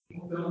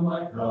And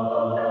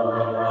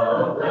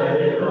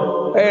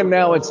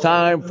now it's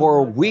time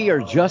for We Are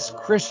Just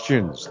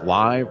Christians,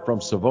 live from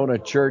Savona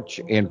Church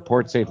in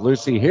Port St.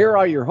 Lucie. Here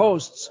are your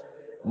hosts,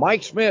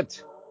 Mike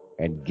Schmidt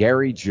and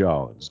Gary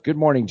Jones. Good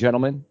morning,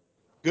 gentlemen.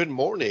 Good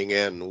morning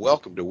and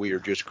welcome to We Are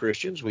Just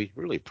Christians. We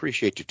really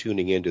appreciate you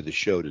tuning into the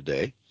show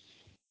today.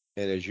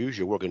 And as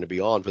usual, we're going to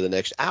be on for the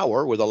next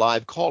hour with a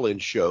live call-in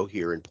show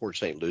here in Port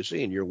St.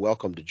 Lucie, and you're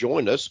welcome to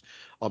join us.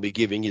 I'll be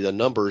giving you the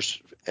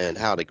numbers and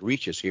how to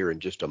reach us here in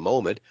just a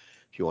moment.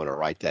 If you want to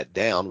write that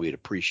down, we'd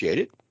appreciate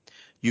it.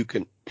 You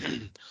can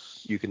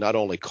not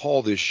only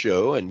call this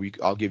show, and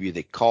I'll give you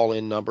the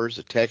call-in numbers,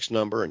 the text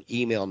number, and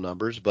email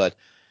numbers, but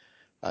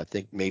I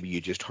think maybe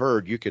you just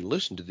heard you can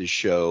listen to this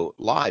show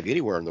live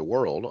anywhere in the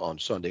world on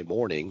Sunday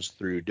mornings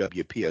through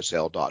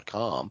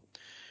WPSL.com.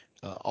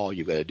 All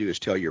you've got to do is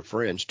tell your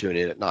friends, tune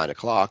in at 9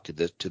 o'clock to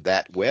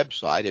that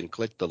website and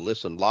click the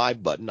Listen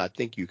Live button. I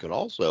think you can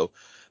also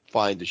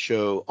find the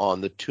show on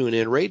the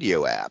TuneIn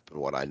Radio app. And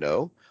what I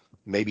know,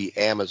 maybe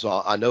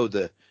Amazon,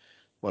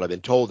 what I've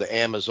been told, the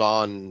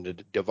Amazon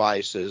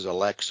devices,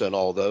 Alexa and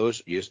all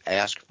those, you just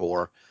ask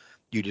for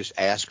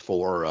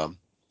WPSL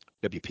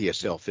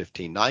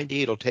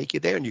 1590. It'll take you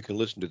there and you can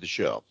listen to the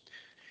show.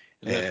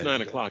 And that's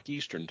 9 o'clock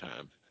Eastern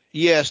time.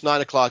 Yes,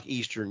 9 o'clock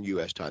Eastern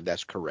U.S. time.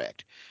 That's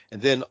correct.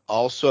 And then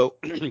also,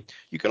 you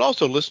can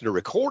also listen to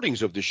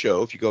recordings of the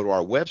show if you go to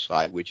our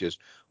website, which is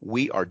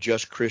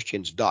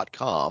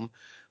wearejustchristians.com.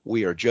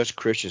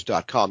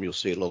 Wearejustchristians.com. You'll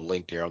see a little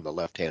link there on the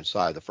left-hand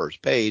side of the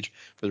first page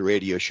for the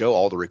radio show,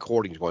 all the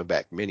recordings going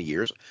back many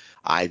years.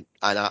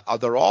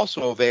 They're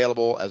also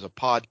available as a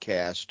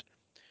podcast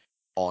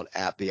on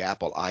the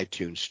Apple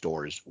iTunes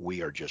stores.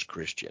 We Are Just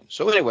Christians.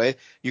 So anyway,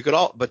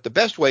 but the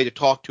best way to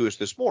talk to us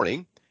this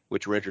morning,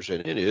 which we're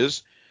interested in,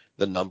 is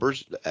the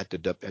numbers at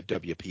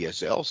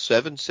WPSL,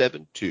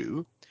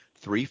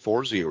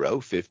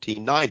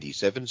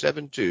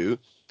 772-340-1590.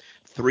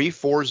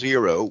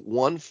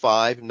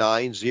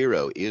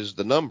 772-340-1590 is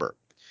the number.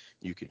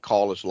 You can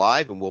call us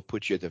live and we'll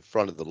put you at the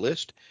front of the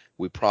list.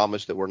 We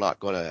promise that we're not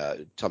going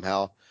to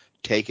somehow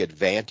take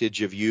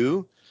advantage of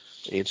you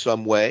in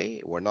some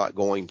way. We're not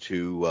going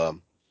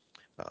to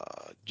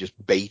just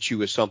bait you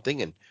with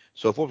something. And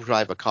so if we'll try to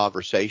have a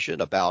conversation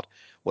about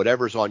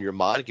whatever's on your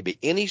mind, it could be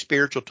any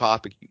spiritual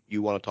topic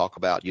you want to talk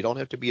about. You don't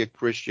have to be a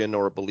Christian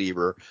or a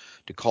believer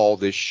to call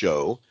this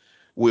show.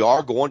 We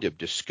are going to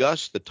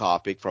discuss the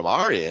topic from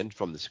our end,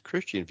 from the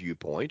Christian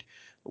viewpoint,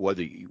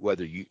 whether you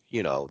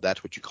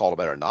that's what you call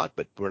about it or not,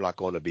 but we're not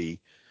going to be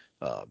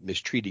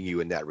mistreating you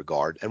in that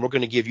regard. And we're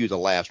going to give you the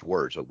last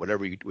word. So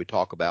whatever we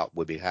talk about,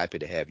 we'll be happy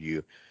to have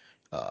you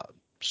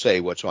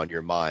say what's on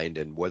your mind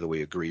and whether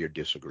we agree or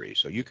disagree.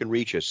 So you can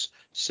reach us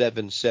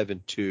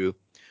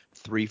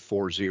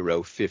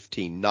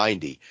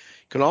 772-340-1590. You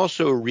can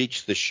also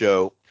reach the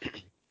show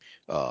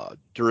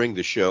during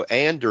the show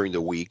and during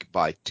the week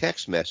by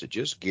text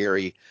messages.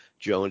 Gary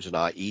Jones and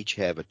I each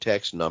have a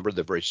text number.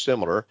 They're very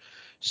similar,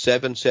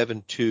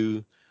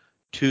 772-260-6120,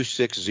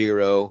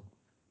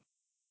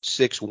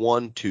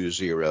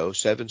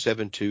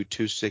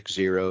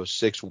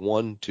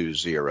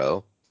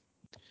 772-260-6120.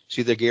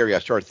 See there, Gary, I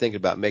started thinking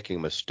about making a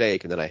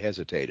mistake, and then I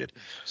hesitated.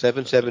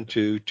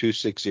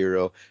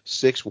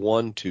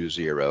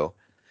 772-260-6120.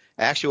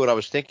 Actually, what I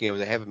was thinking of,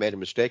 I haven't made a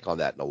mistake on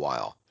that in a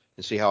while.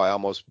 And see how I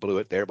almost blew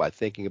it there by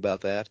thinking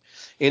about that?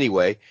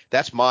 Anyway,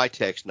 that's my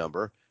text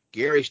number.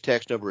 Gary's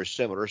text number is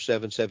similar,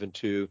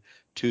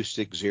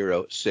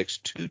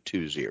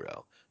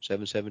 772-260-6220.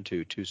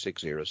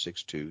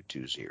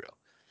 772-260-6220.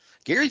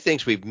 Gary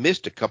thinks we've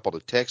missed a couple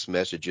of text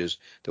messages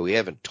that we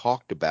haven't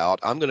talked about.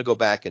 I'm going to go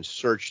back and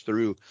search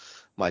through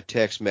my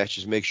text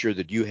messages, make sure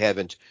that you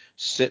haven't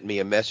sent me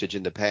a message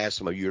in the past,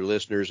 some of your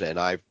listeners, and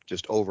I've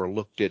just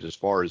overlooked it as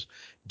far as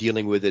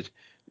dealing with it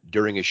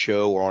during a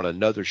show or on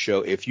another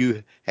show. If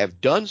you have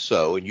done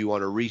so and you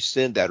want to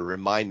resend that or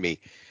remind me,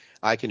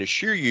 I can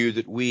assure you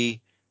that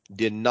we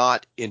did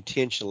not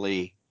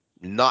intentionally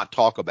not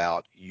talk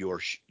about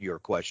your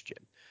question.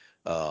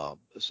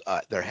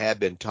 There have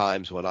been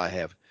times when I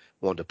have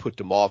wanted to put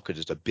them off because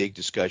it's a big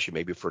discussion,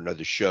 maybe for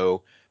another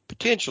show.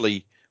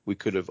 Potentially, we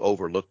could have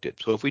overlooked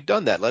it. So if we've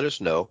done that, let us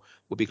know.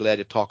 We'll be glad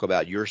to talk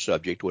about your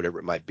subject, whatever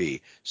it might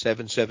be.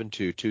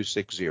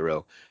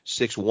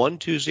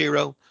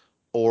 772-260-6120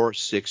 or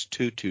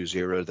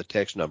 6220, the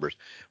text numbers.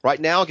 Right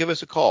now, give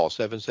us a call,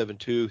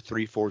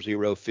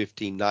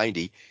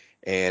 772-340-1590,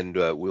 and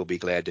we'll be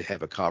glad to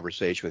have a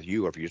conversation with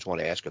you. Or if you just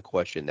want to ask a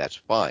question, that's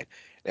fine.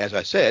 As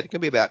I said, it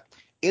can be about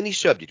any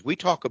subject we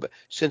talk about.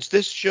 Since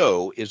this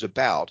show is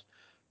about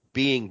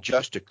being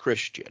just a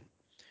Christian,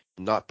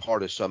 not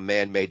part of some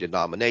man-made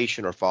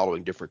denomination or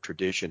following different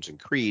traditions and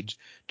creeds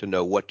to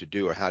know what to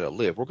do or how to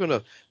live, we're going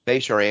to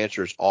base our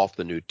answers off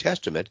the New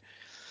Testament.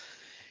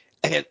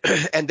 And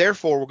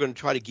therefore, we're going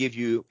to try to give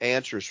you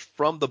answers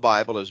from the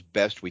Bible as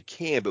best we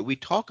can. But we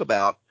talk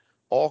about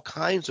all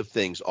kinds of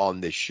things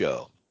on this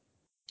show.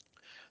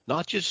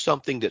 not just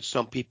something that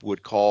some people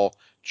would call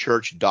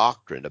church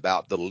doctrine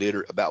about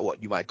about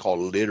what you might call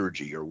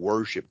liturgy or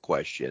worship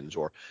questions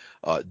or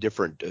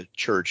different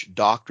church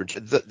doctrines.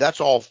 That's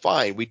all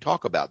fine. We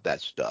talk about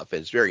that stuff, and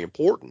it's very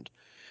important.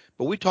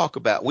 But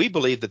we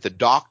believe that the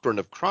doctrine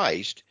of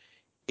Christ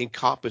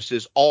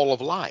encompasses all of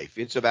life.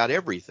 It's about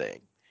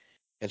everything.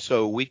 And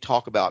so we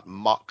talk about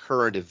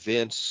current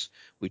events.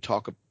 We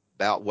talk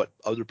about what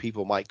other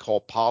people might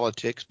call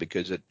politics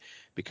because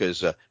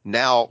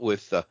now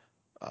with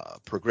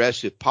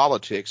progressive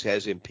politics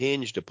has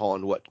impinged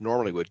upon what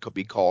normally would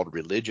be called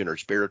religion or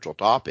spiritual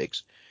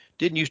topics.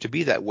 Didn't used to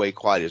be that way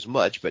quite as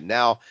much, but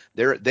now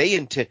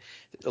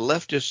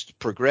leftist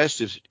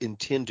progressives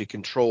intend to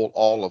control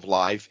all of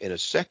life in a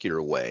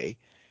secular way,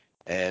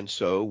 and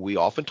so we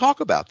often talk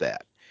about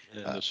that.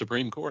 And the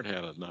Supreme Court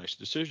had a nice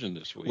decision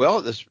this week.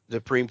 Well, the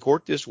Supreme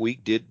Court this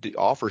week did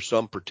offer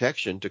some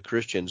protection to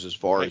Christians as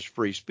far as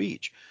free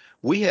speech.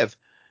 We have,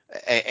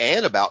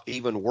 and about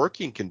even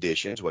working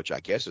conditions, which I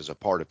guess is a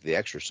part of the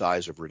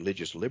exercise of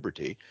religious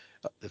liberty,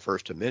 the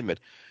First Amendment.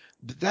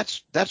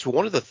 That's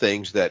one of the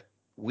things that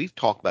we've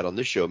talked about on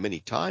this show many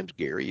times,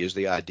 Gary, is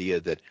the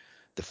idea that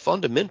the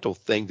fundamental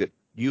thing that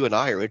you and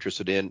I are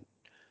interested in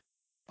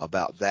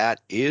about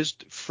that is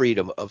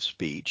freedom of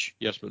speech.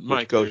 Yes, but Mike,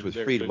 which goes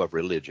with freedom of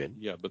religion.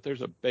 Yeah, but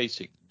there's a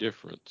basic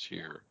difference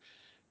here.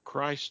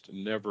 Christ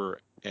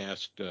never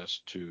asked us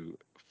to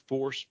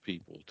force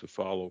people to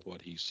follow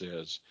what he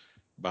says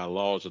by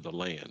laws of the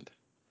land.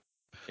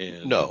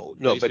 And no,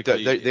 but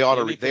they ought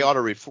to.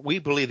 We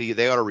believe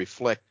they ought to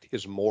reflect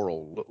his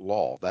moral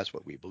law. That's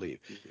what we believe.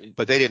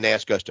 But they didn't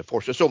ask us to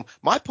force it. So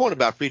my point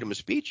about freedom of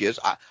speech is,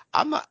 I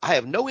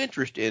have no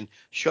interest in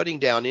shutting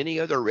down any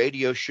other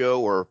radio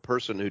show or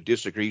person who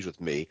disagrees with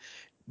me.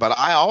 But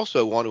I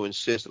also want to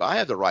insist that I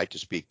have the right to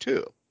speak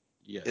too.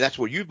 Yes. And that's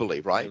what you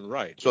believe, right?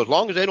 Right. So as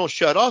long as they don't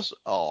shut us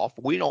off,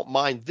 we don't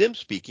mind them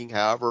speaking,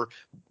 however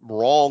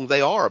wrong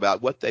they are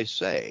about what they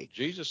say.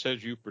 Jesus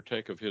says you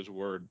partake of his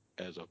word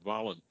as a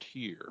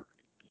volunteer.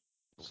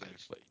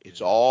 Exactly. It's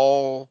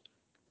all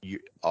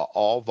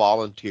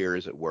volunteer,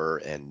 as it were,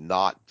 and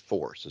not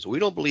force. And so we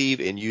don't believe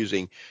in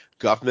using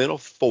governmental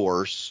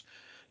force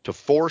to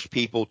force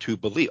people to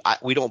believe.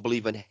 We don't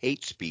believe in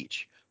hate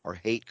speech or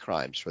hate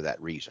crimes for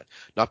that reason.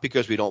 Not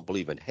because we don't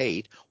believe in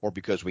hate or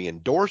because we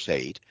endorse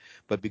hate,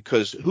 but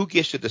because who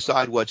gets to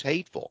decide what's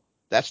hateful?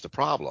 That's the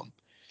problem.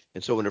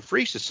 And so in a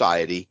free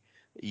society,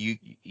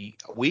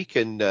 we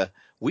can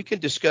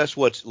discuss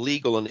what's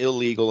legal and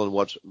illegal and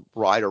what's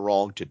right or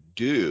wrong to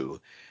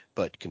do,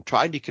 but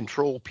trying to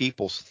control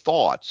people's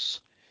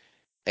thoughts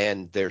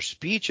and their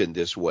speech in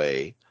this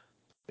way,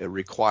 it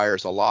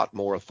requires a lot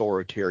more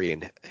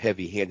authoritarian,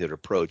 heavy-handed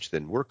approach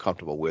than we're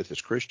comfortable with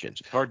as Christians.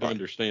 It's hard to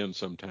understand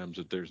sometimes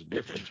that there's a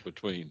difference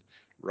between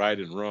right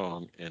and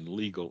wrong and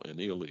legal and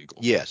illegal.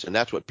 Yes, and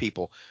that's what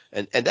people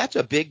and that's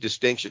a big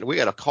distinction. We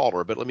got a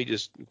caller, but let me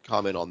just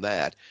comment on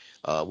that.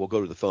 We'll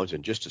go to the phones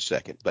in just a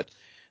second. But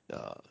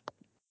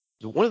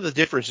one of the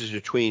differences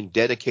between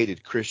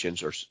dedicated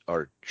Christians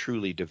or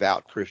truly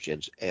devout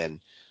Christians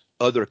and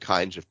other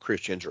kinds of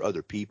Christians or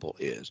other people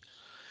is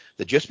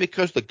that just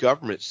because the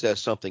government says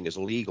something is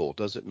legal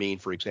doesn't mean,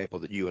 for example,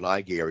 that you and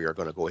I, Gary, are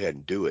going to go ahead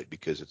and do it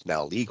because it's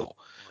now legal.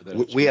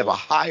 We have a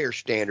higher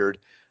standard,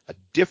 a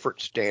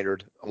different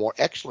standard, a more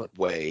excellent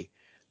way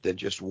than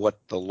just what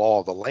the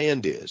law of the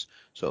land is.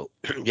 So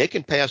they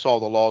can pass all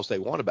the laws they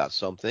want about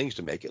some things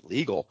to make it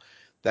legal.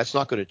 That's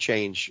not going to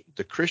change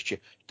the Christian.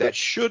 That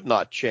should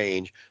not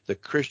change the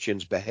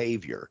Christian's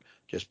behavior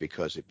just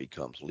because it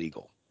becomes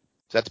legal.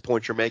 Is that the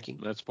point you're making?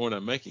 That's the point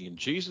I'm making. And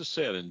Jesus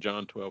said in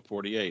John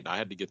 12:48, I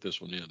had to get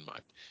this one in,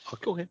 Mike.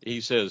 Okay, go ahead.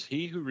 He says,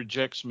 he who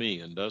rejects me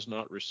and does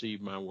not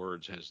receive my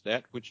words has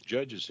that which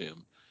judges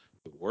him.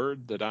 The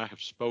word that I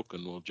have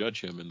spoken will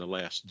judge him in the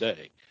last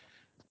day.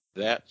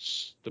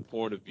 That's the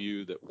point of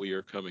view that we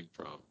are coming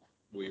from.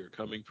 We are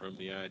coming from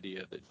the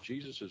idea that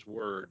Jesus'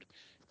 word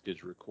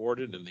is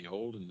recorded in the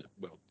Old and,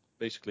 well,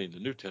 basically in the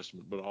New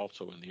Testament, but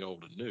also in the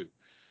Old and New.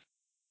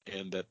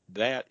 And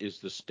that is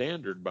the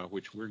standard by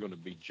which we're going to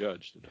be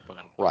judged at the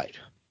final. Right.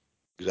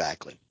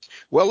 Exactly.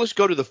 Well, let's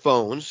go to the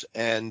phones,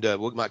 and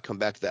we might come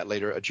back to that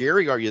later.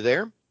 Jerry, are you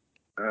there?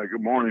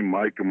 Good morning,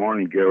 Mike. Good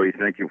morning, Gary.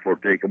 Thank you for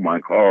taking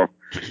my call.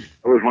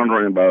 I was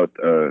wondering about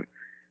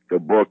the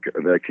book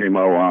that came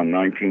out around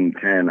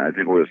 1910. I think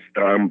it was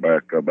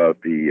Steinbeck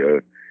about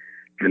the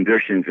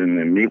conditions in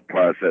the meat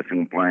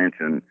processing plants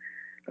in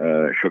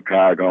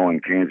Chicago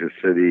and Kansas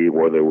City,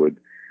 where they would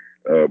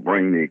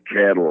bring the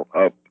cattle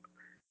up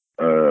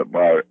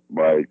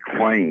by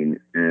crane,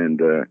 and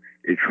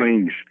it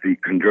changed the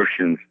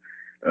conditions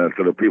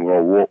for the people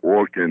who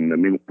worked in the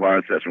meat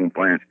processing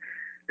plants.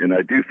 And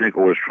I do think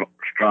it was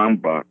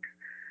Stromberg.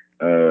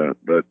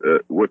 But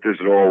what this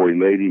is all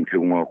relating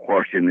to, my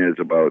question is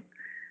about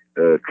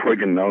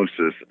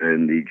trigonosis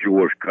and the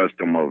Jewish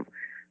custom of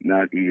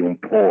not eating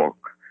pork.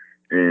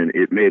 And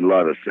it made a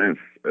lot of sense.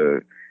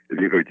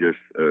 If you could just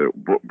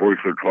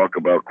briefly talk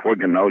about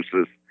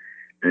trigonosis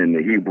and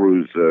the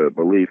Hebrews'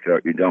 belief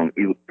that you don't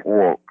eat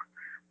pork.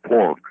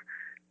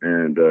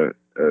 And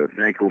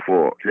Thank you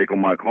for taking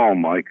my call,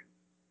 Mike.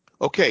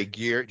 Okay,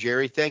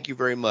 Jerry, thank you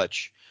very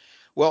much.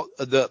 Well,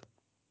 we'll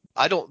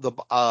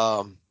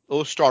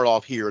start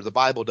off here. The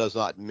Bible does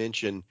not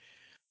mention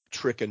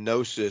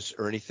trichinosis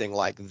or anything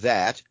like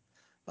that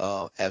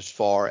as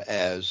far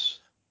as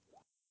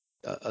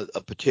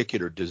a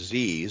particular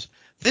disease.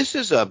 There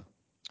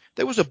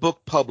was a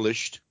book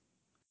published.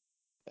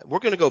 We're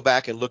going to go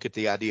back and look at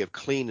the idea of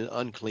clean and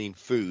unclean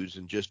foods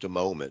in just a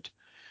moment.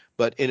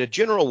 But in a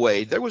general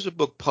way, there was a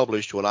book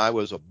published when I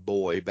was a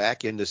boy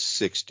back in the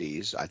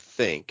 60s, I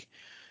think,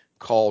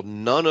 called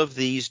None of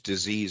These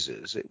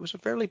Diseases. It was a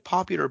fairly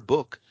popular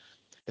book,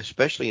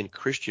 especially in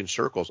Christian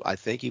circles. I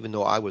think even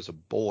though I was a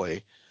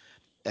boy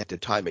at the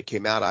time it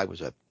came out, I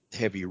was a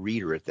heavy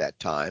reader at that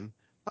time.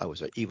 I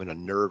was even a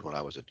nerd when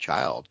I was a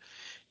child.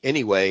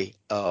 Anyway,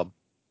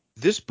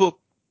 this book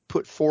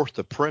put forth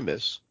the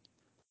premise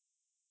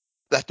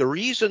that the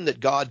reason that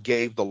God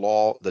gave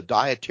the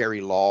dietary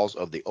laws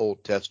of the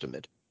Old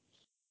Testament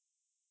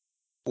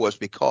was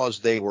because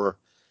they were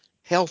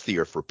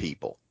healthier for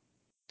people.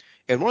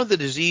 And one of the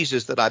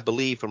diseases that I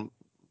believe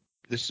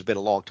this has been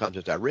a long time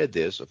since I read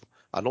this,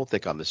 I don't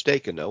think I'm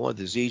mistaken though, one of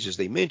the diseases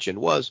they mentioned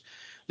was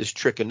this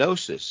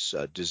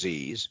trichinosis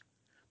disease,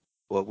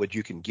 what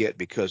you can get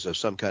because of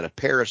some kind of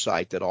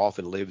parasite that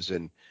often lives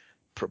in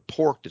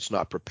pork that's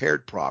not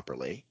prepared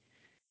properly.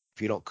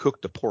 If you don't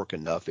cook the pork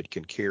enough, it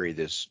can carry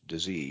this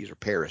disease or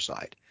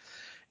parasite.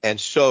 And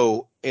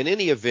so in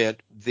any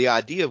event, the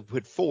idea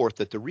put forth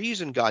that the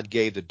reason God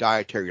gave the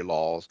dietary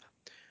laws,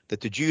 that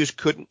the Jews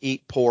couldn't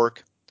eat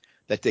pork,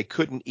 that they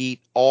couldn't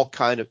eat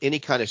any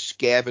kind of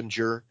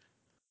scavenger,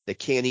 they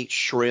can't eat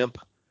shrimp,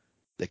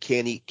 they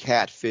can't eat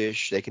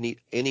catfish, they can eat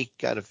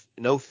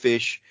no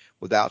fish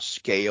without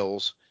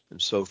scales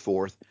and so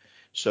forth.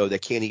 So they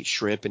can't eat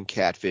shrimp and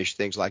catfish,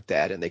 things like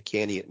that, and they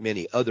can't eat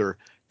many other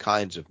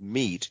kinds of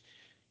meat,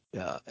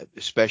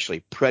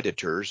 especially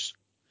predators,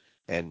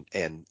 and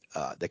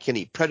they can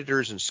eat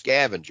predators and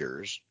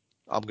scavengers.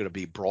 I'm going to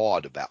be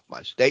broad about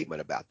my statement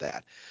about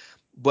that.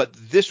 But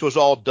this was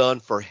all done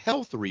for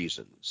health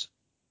reasons.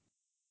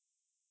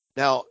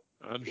 Now,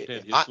 I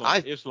understand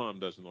Islam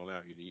doesn't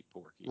allow you to eat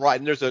pork either.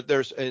 Right, and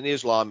there's an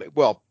Islam.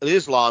 Well,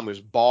 Islam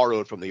was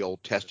borrowed from the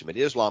Old Testament.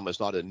 Islam is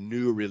not a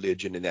new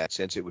religion in that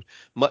sense. It was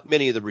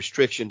many of the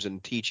restrictions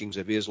and teachings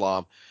of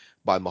Islam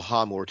by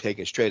Muhammad were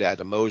taken straight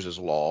out of Moses'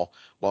 law,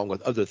 along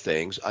with other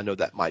things. I know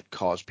that might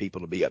cause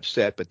people to be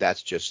upset, but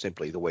that's just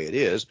simply the way it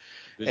is.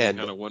 Then you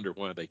kind of wonder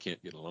why they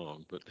can't get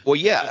along. But well,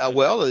 yeah,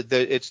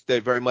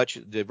 they're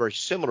very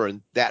similar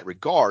in that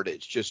regard.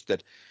 It's just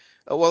that.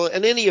 Well,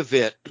 in any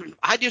event,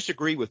 I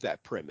disagree with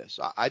that premise.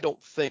 I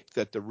don't think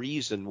that the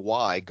reason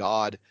why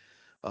God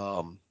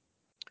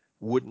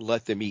wouldn't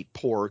let them eat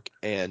pork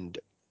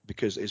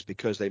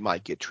because they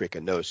might get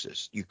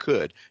trichinosis. You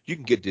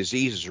can get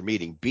diseases from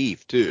eating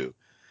beef too,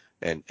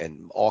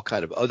 and all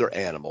kind of other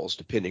animals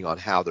depending on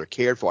how they're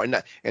cared for.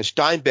 And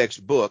Steinbeck's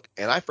book,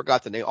 and I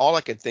forgot the name. All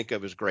I can think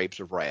of is Grapes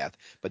of Wrath,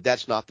 but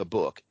that's not the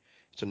book.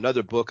 It's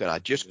another book, and I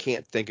just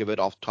can't think of it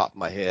off the top of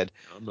my head.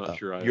 I'm not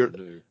sure I ever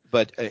knew.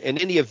 But in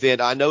any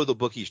event, I know the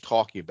book he's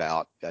talking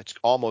about. That's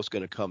almost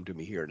going to come to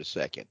me here in a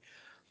second.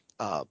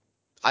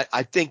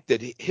 I think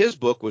that his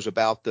book was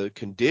about the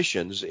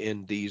conditions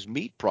in these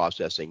meat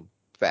processing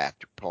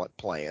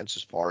plants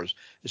as far as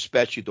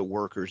especially the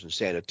workers and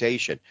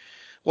sanitation.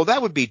 Well,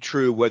 that would be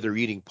true whether you're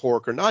eating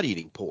pork or not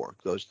eating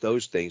pork.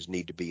 Those things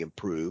need to be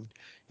improved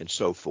and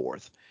so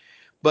forth.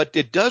 But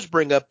it does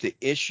bring up the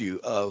issue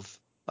of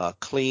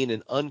clean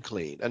and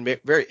unclean, and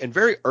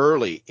very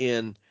early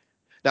in.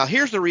 Now,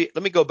 here's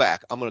let me go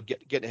back. I'm going to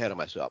get ahead of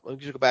myself. Let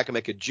me just go back and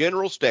make a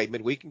general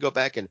statement. We can go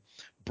back and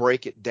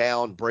break it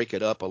down, break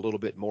it up a little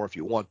bit more if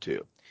you want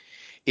to.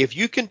 If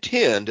you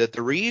contend that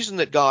the reason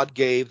that God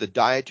gave the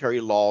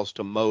dietary laws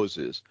to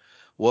Moses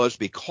was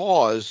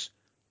because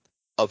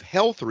of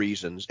health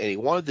reasons, and he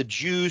wanted the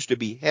Jews to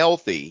be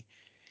healthy,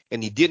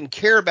 and he didn't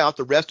care about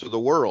the rest of the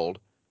world,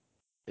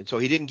 and so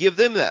he didn't give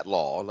them that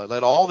law,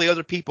 let all the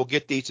other people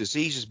get these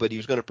diseases, but he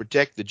was going to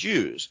protect the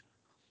Jews.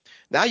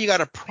 Now you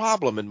got a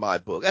problem in my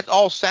book. That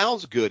all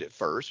sounds good at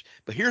first,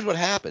 but here's what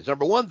happens.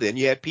 Number one, then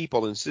you have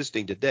people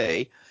insisting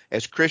today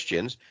as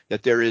Christians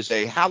that there is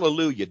a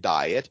hallelujah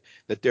diet,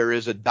 that there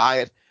is a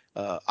diet.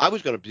 I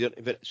was going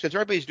to, since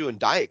everybody's doing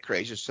diet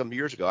crazes some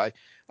years ago,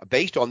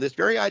 based on this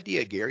very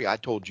idea, Gary, I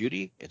told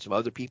Judy and some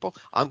other people,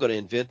 I'm going to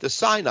invent the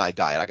Sinai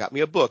diet. I got me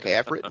a book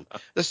half written,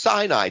 the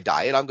Sinai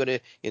diet. I'm going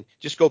to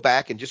just go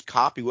back and just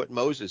copy what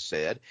Moses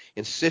said,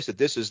 insist that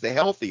this is the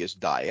healthiest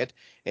diet,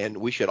 and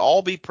we should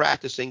all be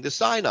practicing the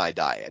Sinai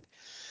diet.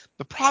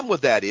 The problem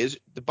with that is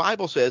the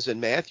Bible says in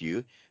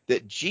Matthew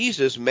that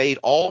Jesus made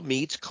all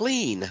meats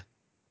clean.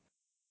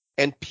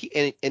 And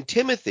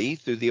Timothy,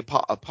 through the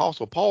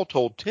Apostle Paul,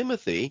 told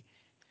Timothy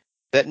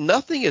that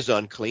nothing is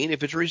unclean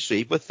if it's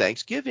received with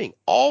thanksgiving.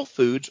 All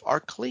foods are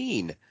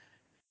clean.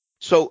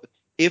 So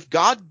if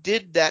God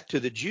did that to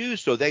the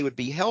Jews so they would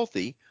be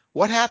healthy,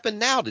 what happened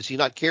now? Does he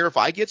not care if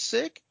I get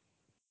sick?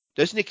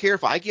 Doesn't he care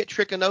if I get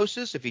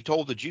trichinosis? If he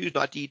told the Jews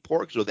not to eat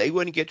pork so they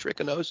wouldn't get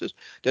trichinosis,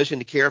 doesn't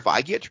he care if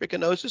I get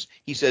trichinosis?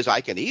 He says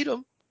I can eat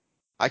them.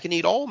 I can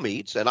eat all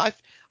meats, and I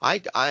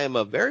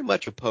am very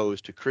much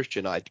opposed to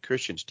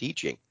Christians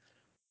teaching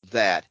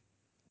that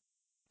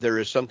there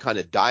is some kind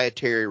of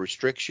dietary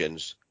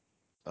restrictions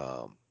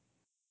on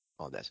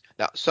this.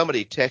 Now,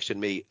 somebody texted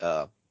me,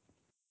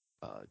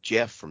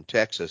 Jeff from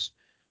Texas,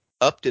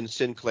 Upton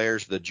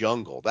Sinclair's The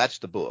Jungle. That's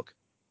the book.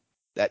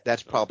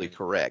 That's probably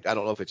correct. I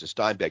don't know if it's a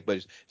Steinbeck,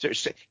 but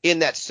it's in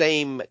that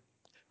same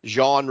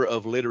genre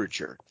of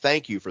literature.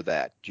 Thank you for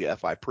that,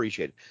 Jeff. I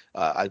appreciate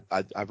it.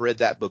 I've read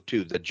that book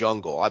too, The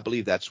Jungle. I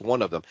believe that's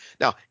one of them.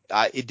 Now,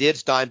 did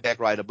Steinbeck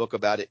write a book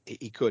about it?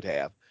 He could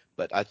have,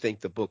 but I think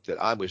the book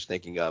that I was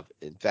thinking of,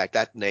 in fact,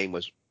 that name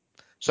was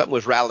something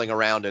was rattling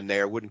around in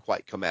there, wouldn't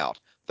quite come out.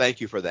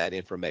 Thank you for that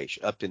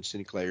information. Upton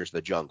Sinclair's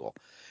The Jungle.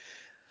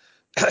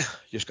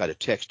 Just got a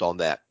text on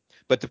that.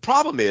 But the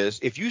problem is,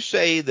 if you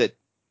say that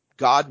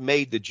God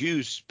made the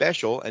Jews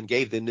special and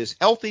gave them this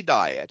healthy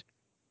diet,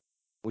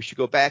 we should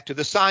go back to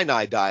the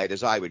Sinai diet,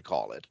 as I would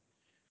call it.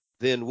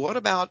 Then what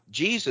about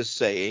Jesus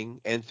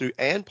saying,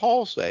 and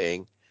Paul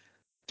saying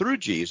through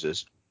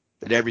Jesus,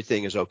 that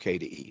everything is okay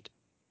to eat?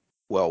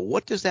 Well,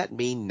 what does that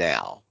mean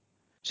now?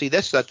 See,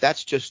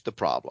 that's just the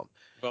problem.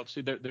 Well,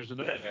 see, there's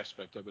another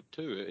aspect of it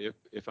too.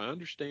 If I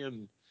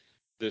understand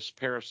this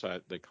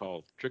parasite they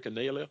call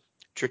trichinosis,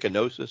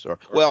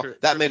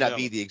 that may not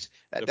be the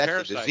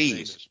that's a disease.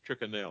 Name is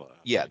trichinella.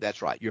 Yeah,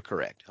 that's right. You're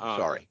correct. I'm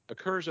sorry.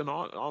 Occurs in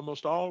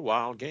almost all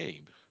wild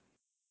game,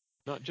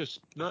 not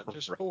just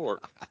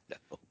pork.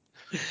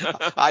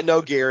 I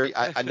know, Gary.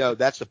 I know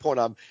that's the point.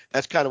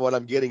 That's kind of what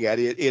I'm getting at.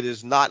 It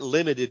is not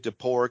limited to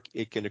pork.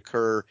 It can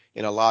occur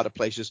in a lot of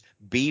places.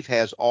 Beef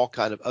has all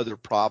kind of other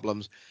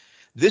problems.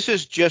 This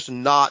is just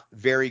not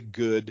very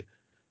good.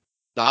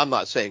 Now, I'm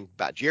not saying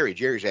about Jerry.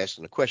 Jerry's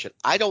asking the question.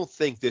 I don't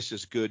think this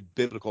is good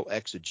biblical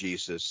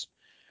exegesis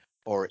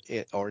or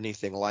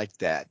anything like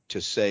that to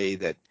say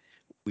that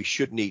we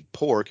shouldn't eat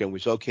pork and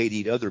it's okay to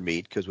eat other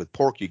meat, because with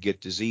pork you get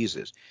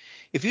diseases.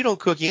 If you don't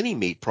cook any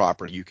meat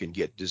properly, you can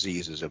get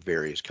diseases of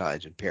various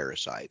kinds and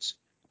parasites.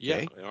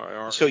 Okay?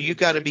 Yeah. So you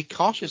got to be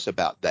cautious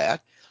about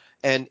that.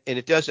 And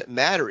it doesn't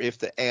matter if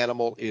the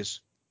animal is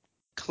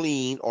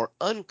clean or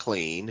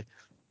unclean.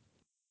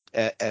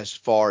 As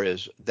far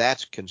as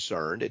that's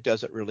concerned, it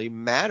doesn't really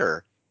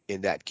matter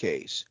in that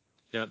case.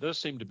 Yeah, it does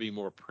seem to be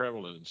more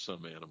prevalent in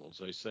some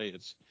animals. They say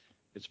it's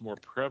more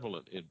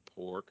prevalent in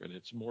pork, and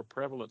it's more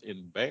prevalent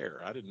in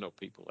bear. I didn't know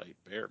people ate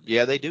bear meat.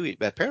 Yeah, they do eat.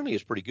 Apparently,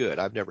 it's pretty good.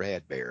 I've never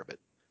had bear, but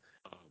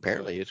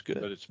apparently it's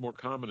good. But it's more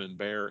common in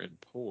bear and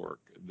pork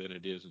than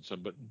it is in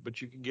some.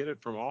 But you can get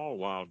it from all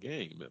wild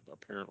game,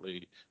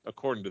 apparently,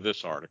 according to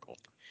this article.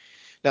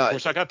 Now, of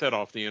course, I got that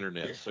off the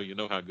internet, so you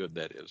know how good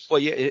that is. Well,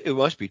 yeah, it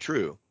must be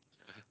true.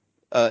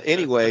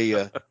 Anyway,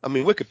 I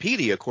mean,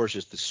 Wikipedia, of course,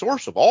 is the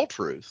source of all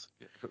truth.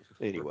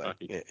 Anyway,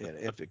 right. And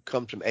if it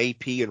comes from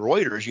AP and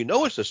Reuters, you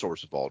know it's the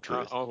source of all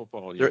truth. I hope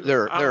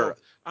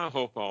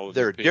all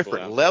there are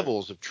different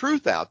levels of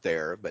truth out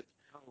there, but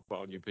I hope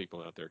all you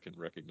people out there can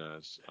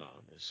recognize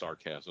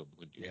sarcasm.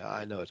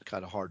 I know it's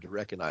kind of hard to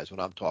recognize when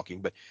I'm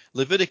talking, but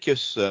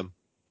Leviticus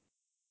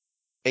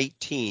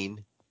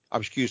 11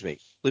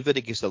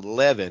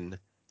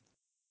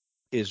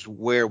 is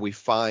where we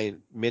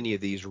find many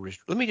of these.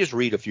 Let me just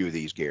read a few of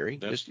these, Gary.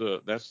 That's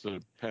the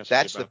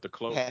passage about the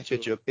cloven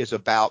passage is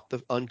about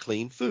the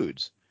unclean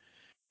foods.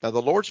 Now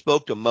the Lord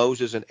spoke to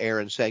Moses and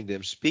Aaron, saying to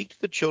them, "Speak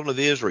to the children of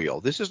Israel."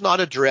 This is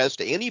not addressed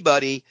to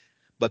anybody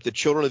but the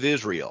children of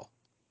Israel.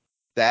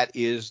 That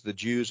is the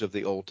Jews of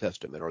the Old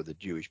Testament, or the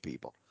Jewish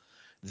people.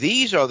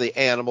 "These are the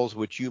animals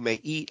which you may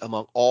eat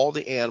among all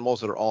the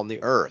animals that are on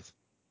the earth.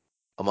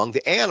 Among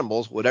the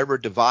animals, whatever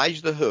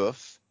divides the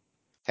hoof,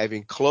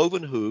 having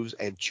cloven hooves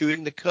and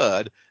chewing the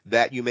cud,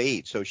 that you may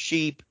eat." So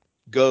sheep,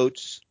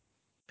 goats,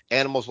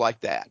 animals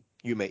like that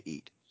you may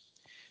eat.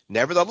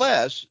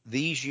 "Nevertheless,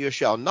 these you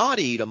shall not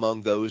eat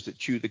among those that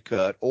chew the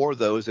cud or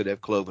those that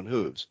have cloven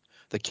hooves.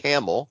 The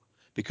camel,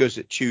 because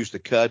it chews the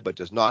cud but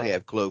does not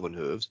have cloven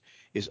hooves,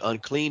 is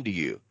unclean to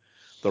you.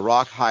 The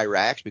rock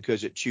hyrax,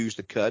 because it chews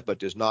the cud but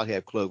does not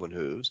have cloven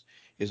hooves,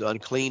 is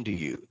unclean to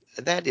you."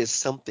 And that is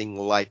something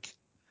like,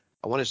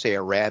 I want to say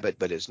a rabbit,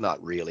 but it's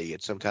not really.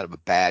 It's some kind of a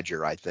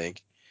badger, I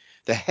think.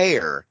 "The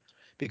hare,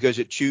 because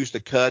it chews the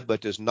cud but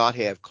does not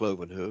have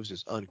cloven hooves,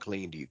 is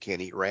unclean to you."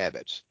 Can't eat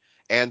rabbits.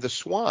 "And the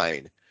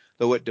swine,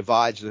 though it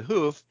divides the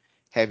hoof,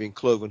 having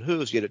cloven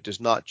hooves, yet it does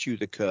not chew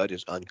the cud,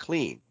 is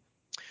unclean.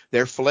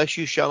 Their flesh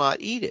you shall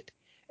not eat it,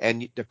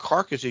 and the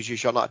carcasses you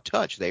shall not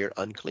touch. They are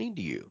unclean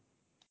to you.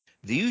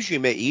 These you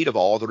may eat of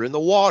all that are in the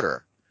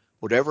water.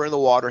 Whatever in the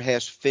water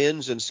has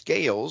fins and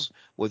scales,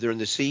 whether in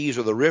the seas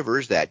or the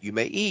rivers, that you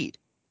may eat.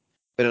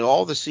 But in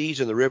all the seas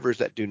and the rivers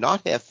that do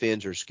not have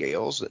fins or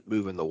scales, that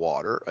move in the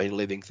water, a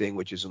living thing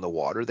which is in the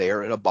water, they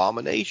are an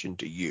abomination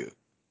to you.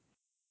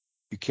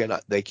 You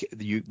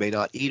may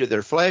not eat of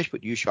their flesh,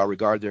 but you shall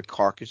regard their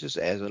carcasses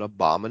as an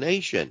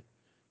abomination.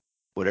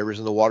 Whatever is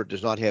in the water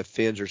does not have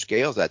fins or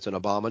scales, that's an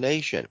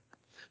abomination.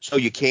 So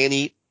you can't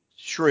eat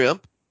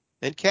shrimp,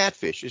 and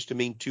catfish, just to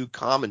mean two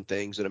common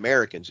things that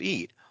Americans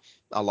eat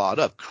a lot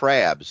of.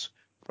 Crabs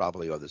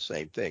probably are the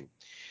same thing.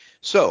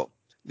 So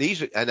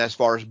these, and as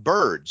far as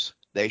birds,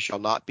 they shall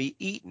not be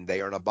eaten.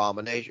 They are an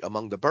abomination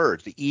among the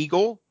birds. The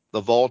eagle,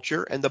 the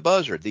vulture, and the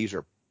buzzard. These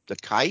are the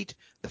kite,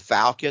 the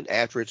falcon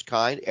after its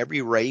kind,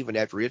 every raven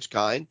after its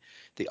kind,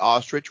 the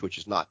ostrich, which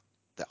is not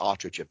the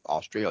ostrich of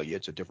Australia,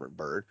 it's a different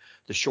bird,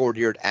 the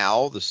short-eared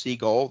owl, the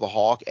seagull, the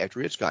hawk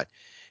after its kind.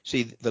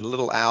 See, the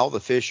little owl, the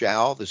fish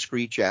owl, the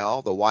screech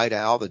owl, the white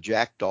owl, the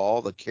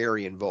jackdaw, the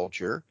carrion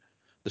vulture,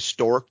 the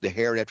stork, the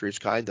heron after its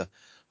kind, the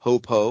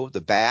hoopoe,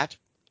 the bat.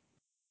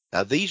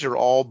 Now, these are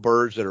all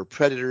birds that are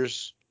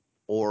predators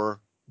or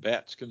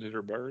Bats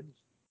considered birds?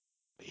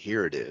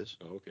 here it is.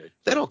 Oh, okay.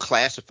 They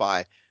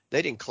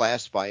didn't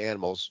classify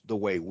animals the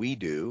way we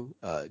do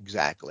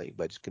exactly,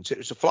 but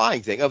it's a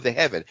flying thing of the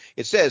heaven.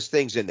 It says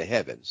things in the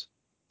heavens.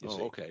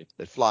 Oh, okay.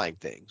 The flying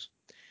things.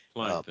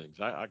 Flying things.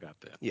 I got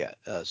that. Yeah.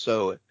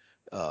 So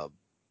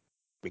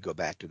we go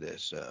back to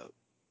this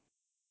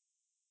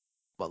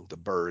among the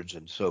birds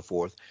and so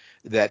forth.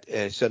 That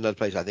it's another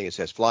place. I think it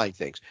says flying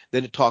things.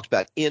 Then it talks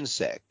about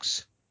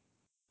insects.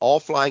 All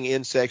flying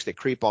insects that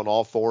creep on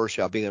all fours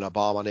shall be an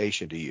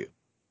abomination to you.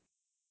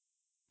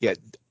 Yet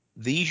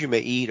these you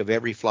may eat of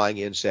every flying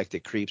insect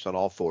that creeps on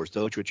all fours,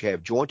 those which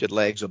have jointed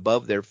legs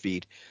above their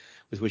feet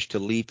with which to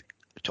leap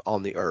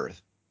on the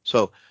earth.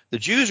 So the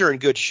Jews are in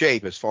good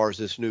shape as far as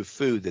this new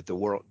food that the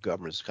world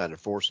government's kind of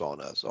forced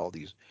on us, all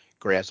these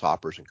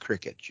grasshoppers and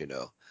crickets,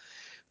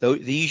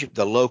 the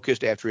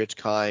locust after its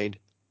kind,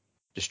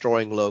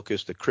 destroying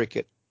locust, the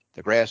cricket,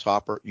 the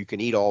grasshopper, you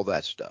can eat all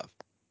that stuff.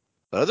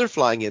 But other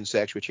flying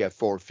insects which have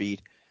 4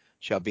 feet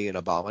shall be an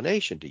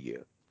abomination to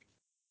you.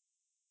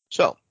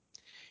 So,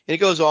 and it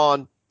goes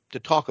on to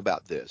talk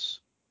about this.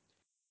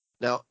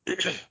 Now,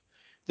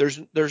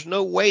 there's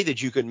no way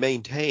that you can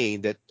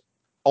maintain that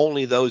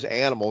only those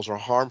animals are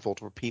harmful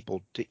for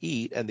people to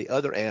eat and the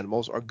other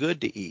animals are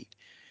good to eat,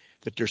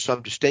 that there's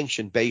some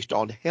distinction based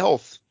on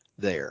health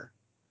there.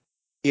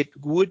 It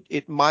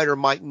might or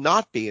might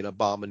not be an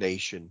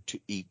abomination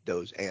to eat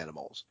those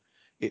animals.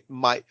 It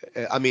might,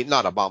 I mean,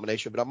 not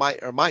abomination, but it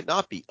might or might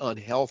not be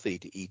unhealthy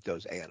to eat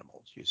those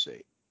animals, you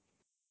see.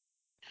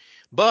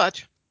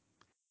 But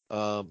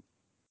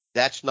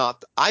that's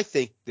not, I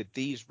think that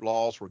these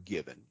laws were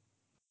given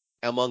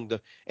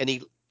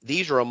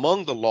these are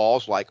among the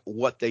laws like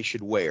what they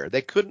should wear.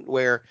 They couldn't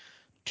wear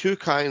two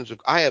kinds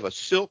of, I have a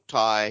silk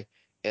tie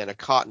and a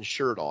cotton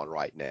shirt on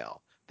right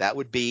now. That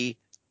would be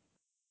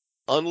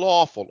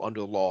unlawful under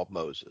the law of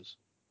Moses.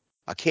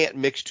 I can't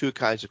mix two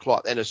kinds of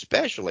cloth. And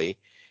especially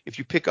if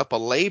you pick up a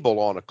label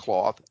on a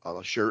cloth, on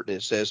a shirt, and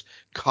it says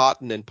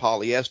cotton and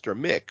polyester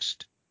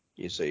mixed,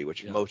 you see,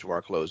 which most of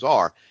our clothes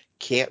are,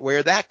 can't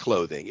wear that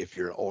clothing if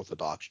you're an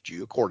Orthodox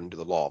Jew, according to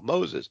the law of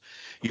Moses.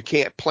 You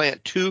can't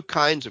plant two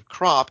kinds of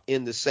crop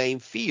in the same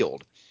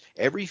field.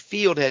 Every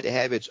field had to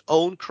have its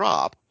own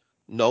crop,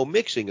 no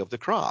mixing of the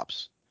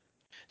crops.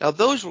 Now,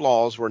 those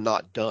laws were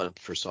not done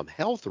for some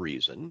health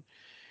reason.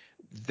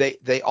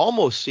 They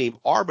almost seem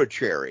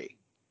arbitrary.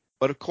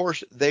 But of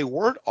course, they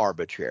weren't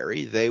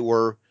arbitrary. They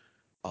were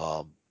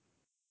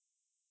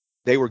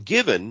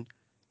given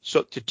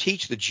so to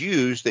teach the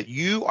Jews that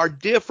you are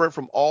different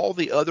from all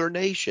the other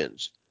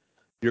nations.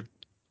 You're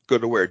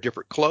going to wear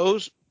different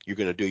clothes. You're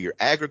going to do your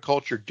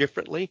agriculture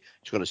differently.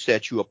 It's going to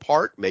set you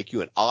apart, make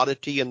you an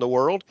oddity in the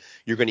world.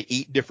 You're going to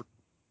eat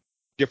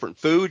different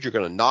foods. You're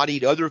going to not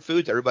eat other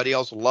foods everybody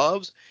else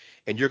loves.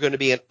 And you're going to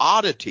be an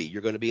oddity.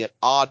 You're going to be an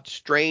odd,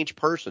 strange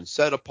person,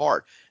 set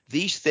apart.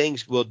 These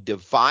things will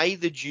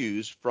divide the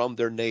Jews from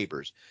their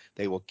neighbors.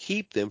 They will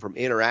keep them from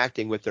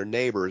interacting with their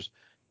neighbors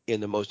in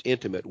the most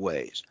intimate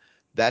ways.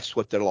 That's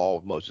what the law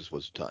of Moses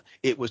was done.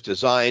 It was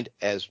designed,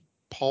 as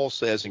Paul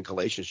says in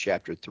Galatians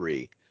chapter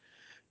 3,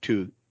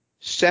 to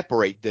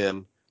separate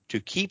them, to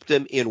keep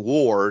them in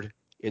ward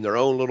in their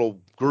own little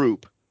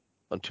group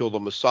until the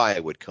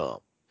Messiah would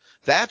come.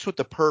 That's what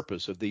the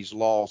purpose of these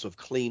laws of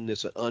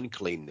cleanness and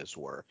uncleanness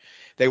were.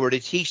 They were to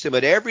teach them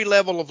at every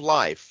level of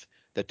life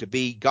that to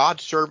be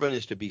God's servant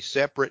is to be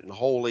separate and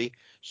holy.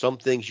 Some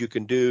things you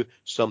can do,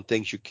 some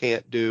things you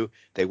can't do.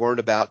 They weren't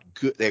about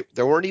good.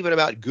 They weren't even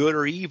about good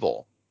or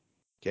evil.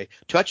 Okay,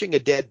 touching a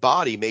dead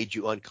body made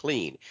you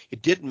unclean.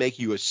 It didn't make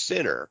you a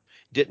sinner.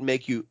 It didn't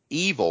make you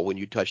evil when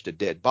you touched a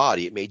dead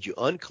body. It made you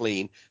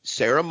unclean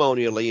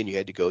ceremonially, and you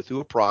had to go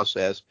through a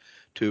process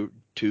to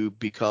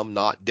become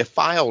not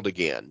defiled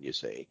again, you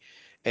see.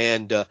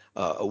 And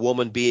a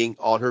woman being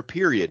on her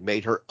period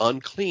made her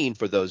unclean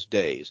for those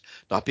days,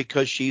 not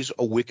because she's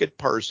a wicked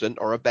person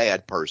or a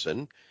bad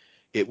person.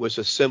 It was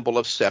a symbol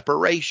of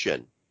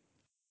separation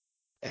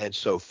and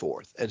so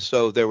forth. And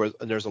so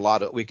there's a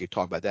lot of, we could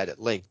talk about that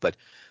at length, but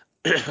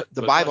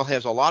the Bible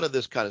has a lot of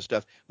this kind of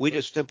stuff. We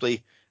just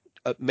simply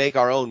make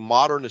our own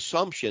modern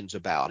assumptions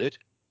about it.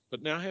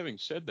 But now, having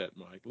said that,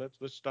 Mike, let's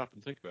stop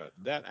and think about it.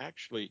 That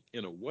actually,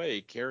 in a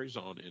way, carries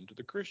on into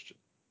the Christian.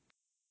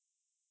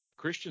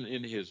 Christian,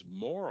 in his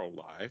moral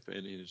life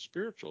and in his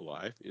spiritual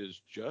life, is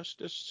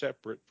just as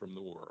separate from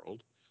the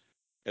world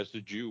as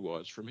the Jew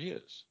was from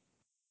his.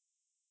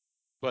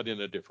 but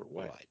in a different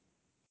way. Right.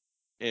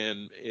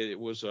 And it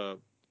was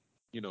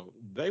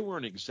they were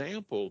an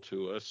example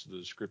to us,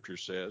 the scripture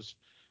says,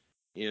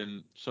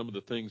 in some of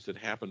the things that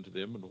happened to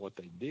them and what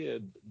they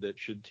did that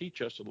should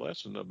teach us a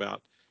lesson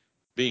about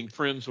being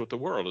friends with the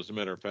world. As a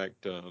matter of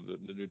fact, the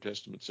New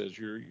Testament says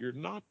you're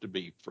not to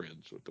be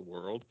friends with the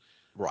world,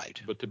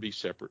 Right. but to be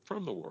separate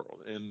from the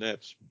world. And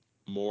that's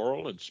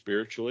moral and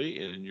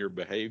spiritually, and in your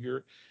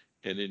behavior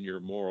and in your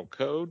moral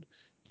code.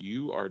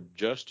 You are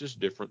just as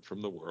different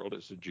from the world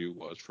as the Jew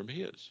was from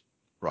his.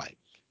 Right.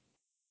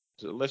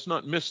 So let's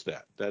not miss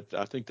that.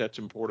 I think that's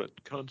an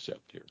important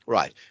concept here.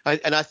 Right.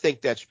 And I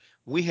think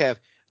we have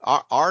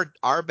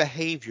our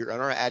behavior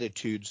and our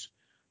attitudes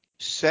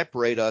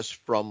separate us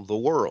from the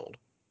world.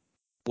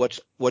 What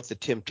the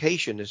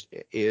temptation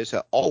is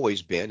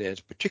always been, and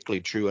it's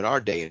particularly true in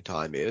our day and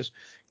time, is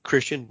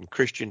Christian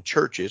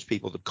churches,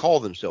 people that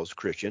call themselves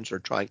Christians, are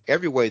trying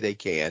every way they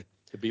can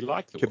To be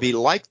like the to world. be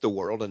like the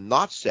world and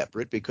not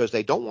separate, because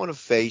they don't want to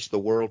face the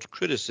world's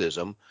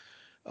criticism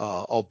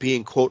of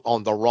being, quote,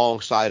 on the wrong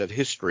side of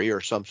history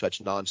or some such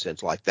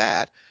nonsense like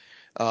that.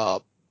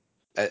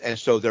 And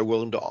so they're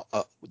willing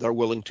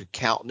to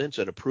countenance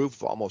and approve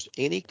of almost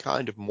any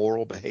kind of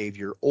moral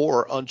behavior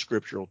or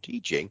unscriptural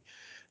teaching,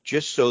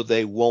 just so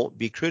they won't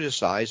be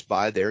criticized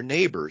by their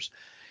neighbors.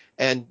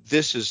 And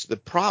this is the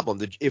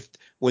problem.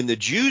 When the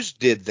Jews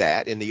did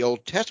that in the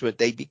Old Testament,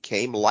 they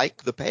became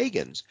like the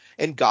pagans,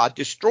 and God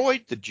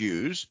destroyed the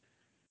Jews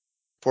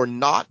for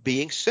not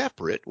being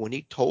separate. When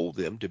he told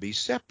them to be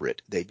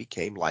separate, they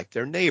became like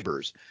their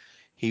neighbors.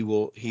 He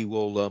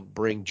will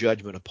bring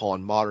judgment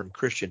upon modern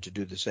Christians to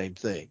do the same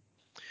thing.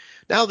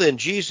 Now then,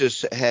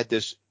 Jesus had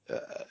this,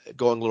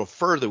 going a little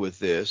further with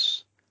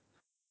this,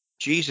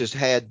 Jesus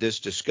had this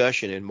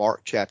discussion in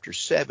Mark chapter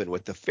 7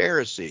 with the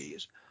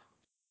Pharisees,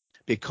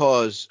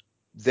 because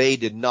they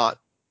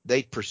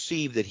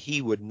perceived that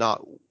he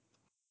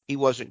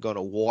wasn't going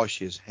to wash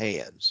his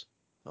hands.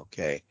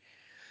 Okay.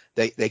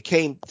 They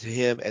came to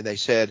him and they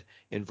said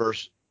in we're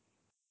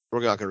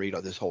not going to read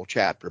this whole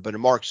chapter, but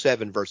in Mark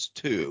 7 verse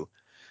 2,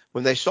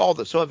 when they saw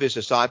that some of his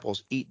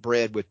disciples eat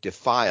bread with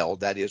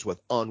defiled, that is,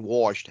 with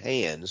unwashed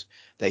hands,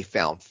 they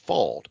found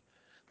fault.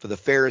 For the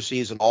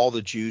Pharisees and all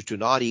the Jews do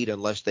not eat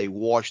unless they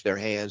wash their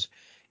hands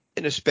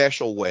in a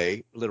special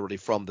way, literally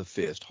from the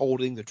fist,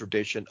 holding the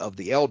tradition of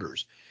the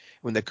elders.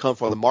 When they come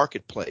from the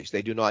marketplace,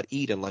 they do not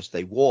eat unless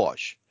they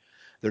wash.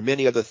 There are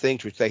many other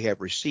things which they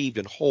have received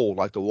and hold,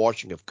 like the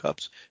washing of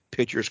cups,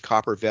 pitchers,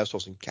 copper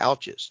vessels, and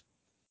couches.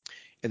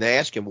 And they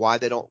ask him why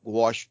they don't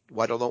wash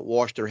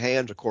their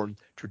hands according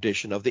to the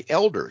tradition of the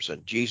elders.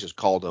 And Jesus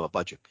called them a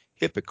bunch of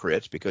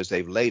hypocrites because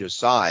they've laid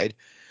aside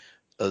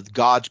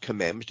God's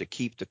commandments to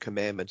keep the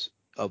commandments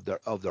of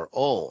their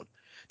own.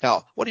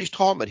 Now, what he's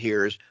talking about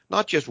here is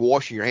not just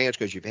washing your hands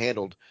because you've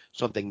handled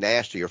something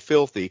nasty or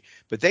filthy,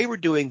 but they were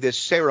doing this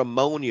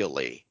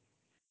ceremonially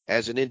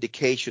as an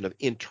indication of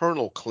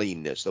internal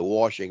cleanness, the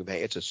washing of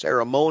hands. It's a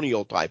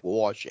ceremonial type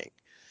washing.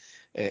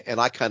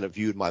 And I kind of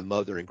viewed my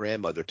mother and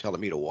grandmother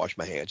telling me to wash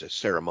my hands as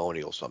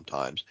ceremonial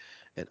sometimes.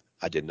 And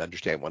I didn't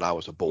understand when I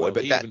was a boy. Well,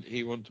 but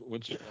he went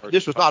so far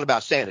this was not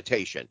about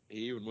sanitation.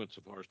 He even went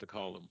so far as to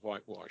call them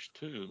whitewashed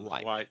tombs,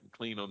 Right. white and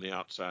clean on the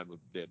outside with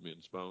dead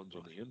men's bones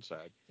on the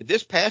inside.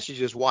 This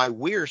passage is why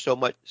we're so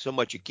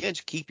much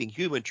against keeping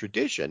human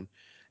tradition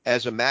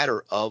as a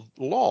matter of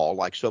law,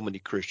 like so many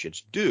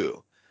Christians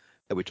do,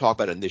 that we talk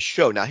about in this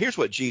show. Now, here's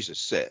what Jesus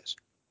says.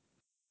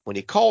 When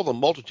he called the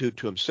multitude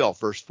to himself,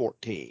 verse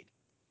 14,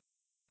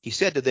 he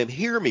said to them,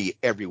 "Hear me,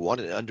 everyone,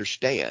 and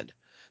understand.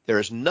 There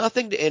is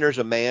nothing that enters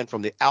a man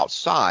from the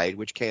outside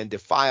which can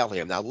defile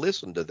him." Now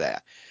listen to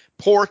that.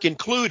 Pork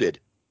included.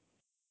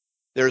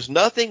 There is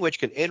nothing which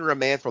can enter a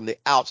man from the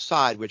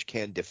outside which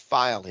can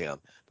defile him.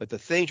 But the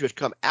things which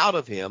come out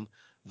of him,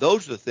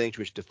 those are the things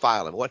which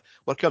defile him.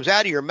 What comes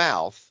out of your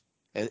mouth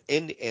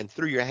and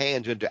through your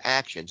hands into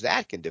actions,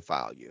 that can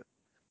defile you.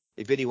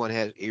 If anyone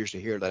has ears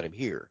to hear, let him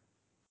hear.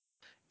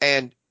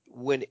 And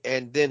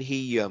then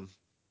he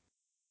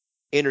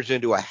enters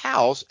into a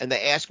house, and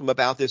they ask him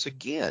about this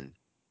again.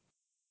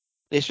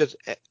 And he says,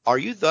 "Are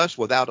you thus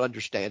without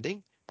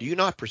understanding? Do you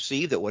not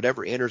perceive that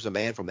whatever enters a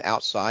man from the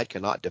outside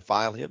cannot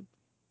defile him?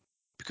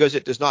 Because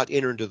it does not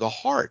enter into the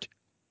heart,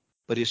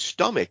 but his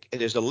stomach,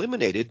 and is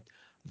eliminated,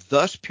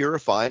 thus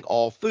purifying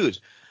all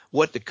foods."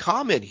 What the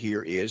comment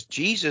here is,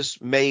 Jesus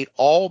made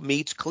all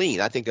meats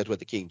clean. I think that's what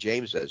the King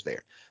James says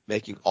there,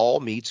 making all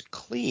meats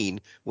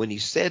clean when he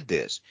said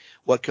this.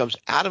 What comes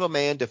out of a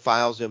man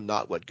defiles him,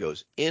 not what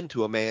goes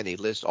into a man. He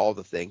lists all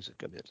the things that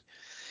come in.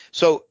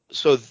 So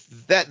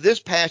that this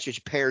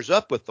passage pairs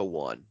up with the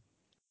one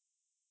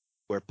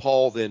where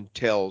Paul then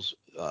tells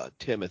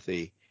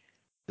Timothy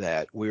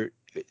that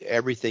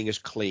everything is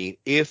clean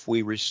if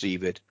we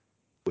receive it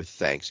with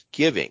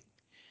thanksgiving.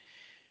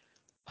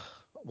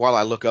 While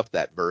I look up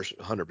that verse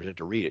 100%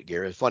 to read it,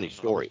 Gary, it's a funny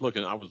story.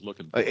 I was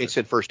looking. It's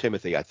in 1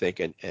 Timothy, I think,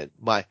 and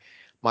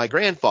my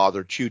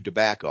grandfather chewed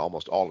tobacco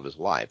almost all of his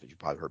life, as you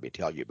probably heard me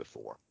tell you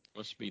before.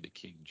 Must be the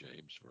King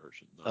James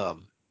version.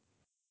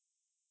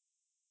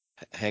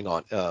 Hang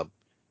on.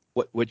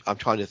 What I'm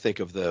trying to think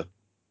of the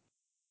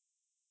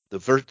The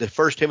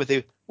First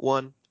Timothy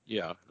one.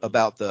 Yeah.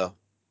 About the.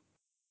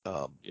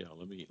 Yeah.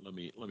 Let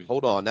me.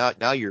 Hold on.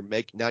 Now you're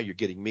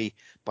getting me,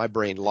 my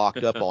brain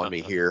locked up on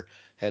me here.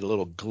 Had a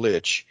little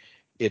glitch.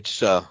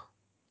 It's. Well,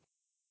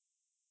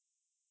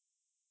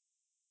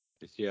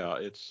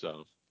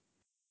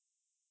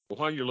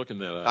 while you're looking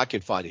that up, I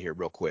can find it here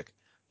real quick.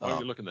 While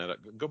you're looking that up,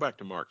 go back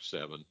to Mark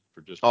 7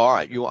 for just. All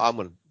right.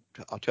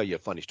 I'll tell you a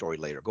funny story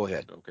later. Go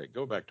ahead. Okay,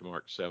 go back to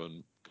Mark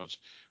 7, because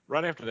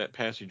right after that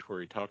passage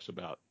where he talks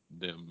about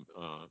them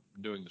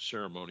doing the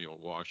ceremonial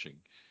washing,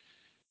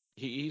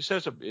 he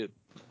says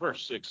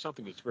verse 6,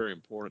 something that's very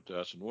important to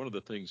us, and one of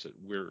the things that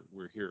we're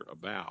here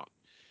about.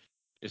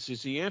 It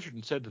says, he answered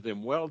and said to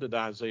them, well did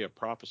Isaiah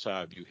prophesy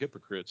of you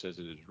hypocrites, as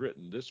it is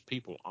written, this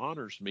people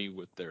honors me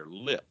with their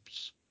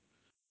lips,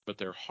 but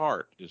their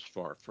heart is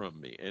far from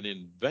me, and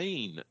in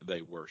vain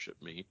they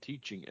worship me,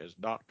 teaching as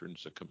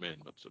doctrines the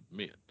commandments of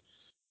men.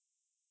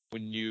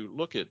 When you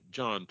look at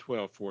John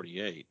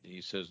 12:48,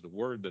 he says, the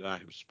word that I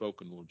have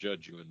spoken will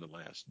judge you in the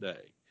last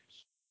day.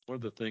 One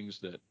of the things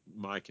that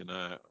Mike and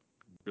I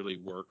really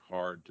work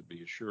hard to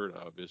be assured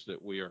of is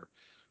that we are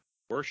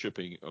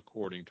worshiping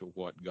according to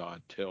what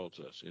God tells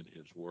us in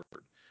his word,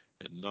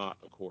 and not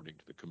according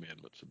to the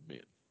commandments of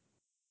men.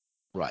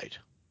 Right.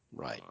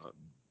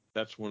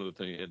 That's one of the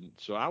things. And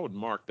so I would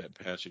mark that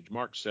passage,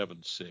 Mark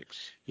 7:6.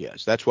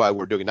 Yes, that's why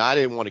we're doing it. Now, I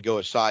didn't want to go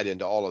aside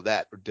into all of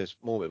that at this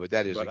moment, but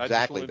that is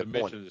exactly the point. I just wanted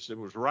to mention this. It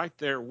was right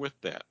there with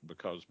that,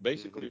 because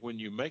basically when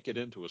you make it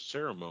into a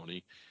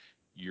ceremony,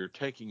 you're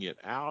taking it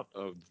out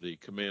of the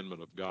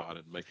commandment of God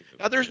and making it.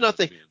 Now, there's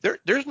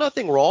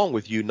nothing wrong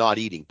with you not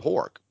eating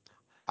pork.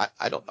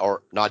 I don't,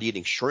 or not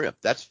eating shrimp.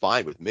 That's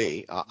fine with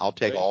me. I'll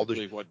take all those.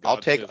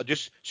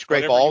 Just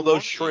scrape all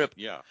those shrimp.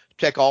 Yeah.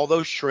 Take all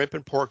those shrimp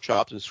and pork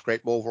chops and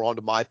scrape them over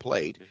onto my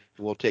plate,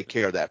 and we'll take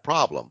care of that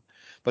problem.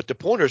 But the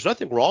point, there's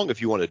nothing wrong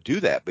if you want to do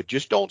that, but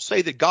just don't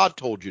say that God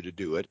told you to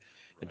do it,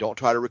 and don't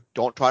try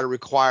to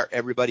require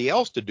everybody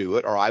else to do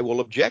it, or I will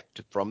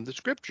object from the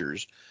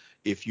scriptures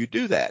if you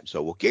do that.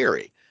 So will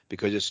Gary,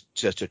 because it's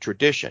just a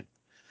tradition.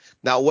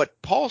 Now, what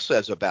Paul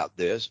says about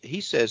this, he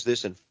says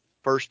this in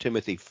 1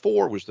 Timothy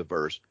 4 was the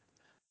verse.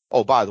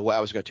 Oh, by the way,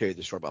 I was going to tell you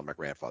the story about my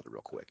grandfather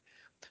real quick.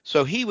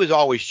 So he was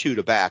always chew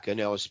tobacco, and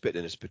I was spitting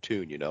in his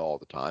spittoon, all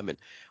the time, and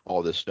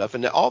all this stuff.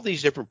 And all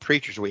these different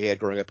preachers we had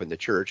growing up in the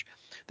church,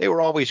 they were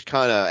always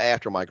kind of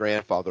after my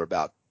grandfather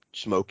about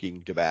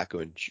smoking tobacco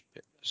and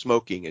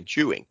smoking and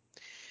chewing.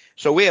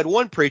 So we had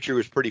one preacher who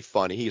was pretty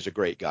funny. He's a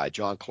great guy,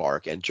 John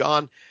Clark. And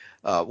John,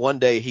 one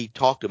day he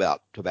talked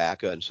about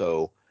tobacco, and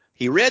so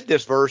he read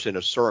this verse in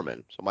a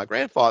sermon. So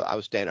I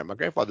was standing there. My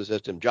grandfather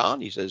says to him,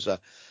 John, he says,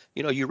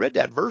 you read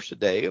that verse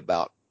today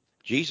about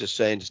Jesus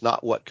saying it's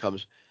not what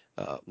goes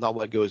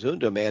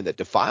into a man that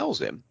defiles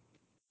him.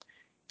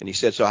 And he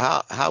said, so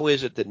how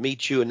is it that me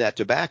chewing that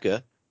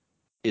tobacco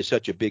is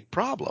such a big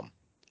problem?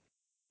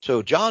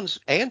 So John's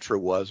answer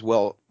was,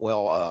 well,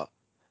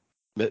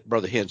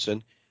 Brother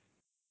Henson,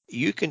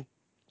 you can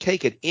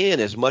take it in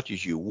as much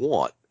as you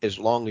want, as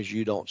long as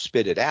you don't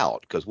spit it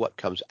out, because what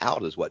comes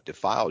out is what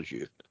defiles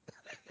you.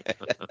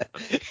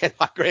 And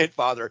my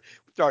grandfather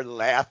started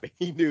laughing.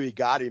 He knew he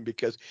got him,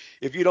 because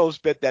if you don't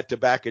spit that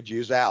tobacco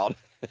juice out,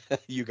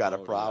 you got a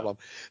problem.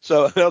 Yeah.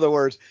 So in other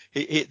words,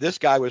 this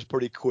guy was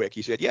pretty quick.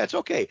 He said, yeah, it's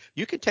okay.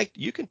 You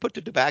can put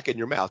the tobacco in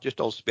your mouth, just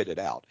don't spit it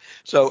out.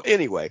 So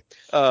anyway,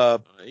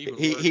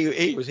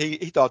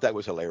 he thought that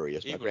was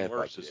hilarious. Even my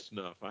grandfather worse is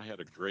snuff. I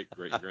had a great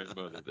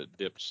grandmother that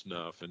dipped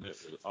snuff, and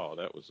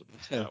that was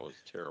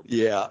terrible.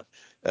 Yeah.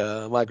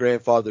 My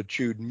grandfather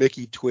chewed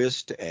Mickey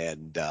Twist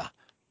and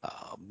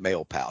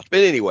mail pouch. But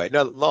anyway,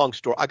 another long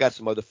story. I got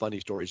some other funny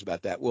stories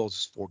about that. We'll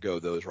forego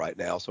those right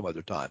now some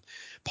other time.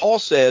 Paul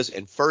says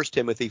in 1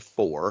 Timothy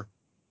 4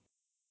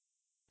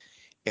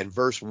 in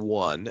verse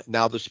 1,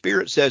 now the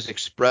Spirit says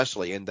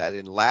expressly in that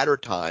in latter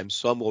times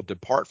some will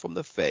depart from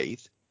the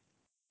faith,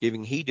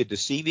 giving heed to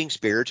deceiving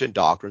spirits and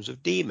doctrines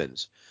of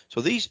demons.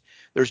 So there's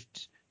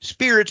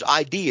spirits,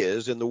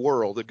 ideas in the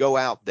world that go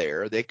out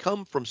there. They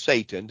come from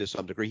Satan to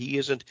some degree. He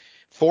isn't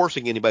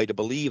forcing anybody to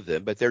believe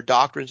them, but they're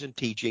doctrines and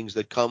teachings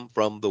that come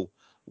from the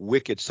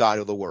wicked side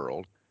of the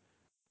world.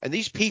 And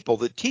these people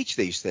that teach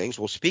these things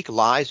will speak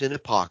lies and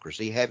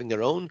hypocrisy, having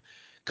their own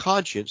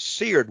conscience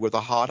seared with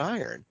a hot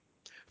iron,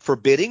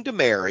 forbidding to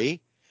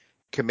marry,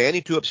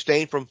 commanding to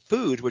abstain from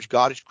foods which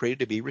God has created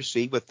to be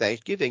received with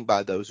thanksgiving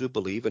by those who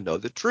believe and know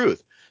the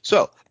truth.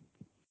 So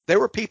there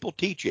were people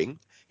teaching.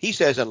 He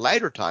says in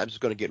later times it's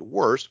going to get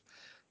worse.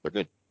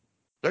 They're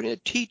going to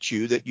teach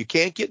you that you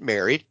can't get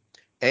married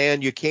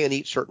and you can't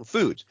eat certain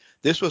foods.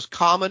 This was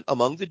common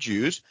among the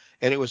Jews,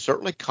 and it was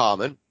certainly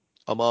common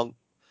among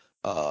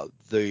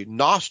the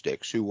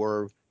Gnostics, who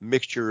were a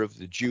mixture of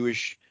the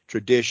Jewish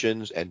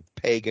traditions and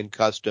pagan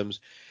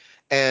customs.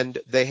 And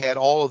they had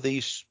all of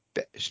these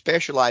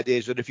special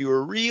ideas that if you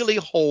were really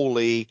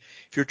holy,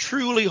 if you're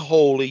truly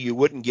holy, you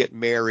wouldn't get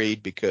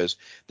married, because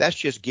that's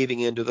just giving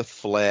into the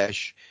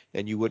flesh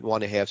and you wouldn't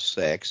want to have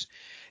sex.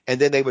 And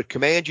then they would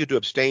command you to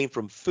abstain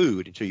from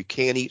food, and so you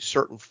can't eat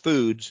certain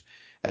foods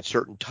at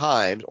certain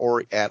times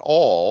or at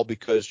all,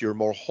 because you're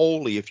more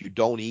holy if you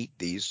don't eat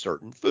these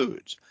certain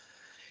foods.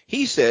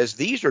 He says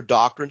these are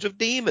doctrines of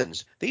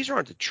demons. These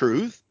aren't the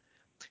truth.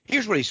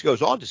 Here's what he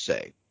goes on to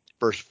say,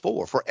 verse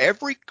 4, for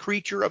every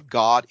creature of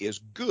God is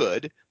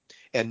good,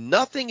 and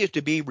nothing is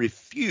to be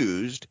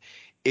refused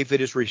if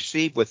it is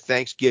received with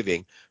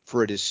thanksgiving,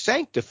 for it is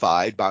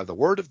sanctified by the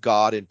word of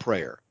God in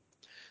prayer.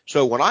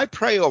 So when I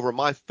pray over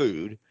my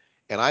food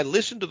and I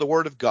listen to the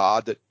word of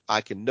God, that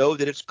I can know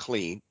that it's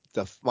clean,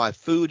 my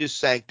food is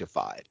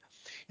sanctified.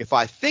 If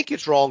I think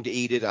it's wrong to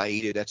eat it, I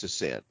eat it, that's a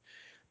sin.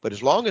 But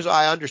as long as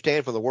I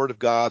understand from the word of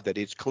God that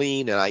it's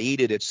clean and I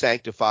eat it, it's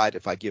sanctified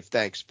if I give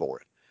thanks for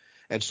it.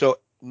 And so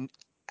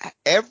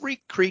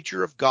every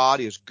creature of God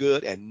is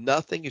good, and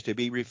nothing is to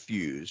be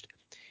refused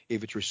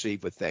if it's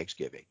received with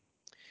thanksgiving.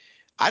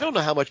 I don't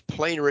know how much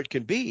plainer it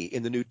can be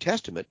in the New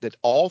Testament that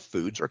all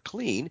foods are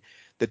clean,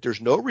 that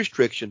there's no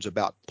restrictions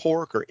about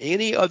pork or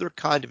any other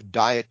kind of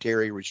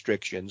dietary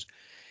restrictions,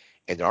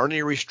 and there aren't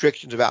any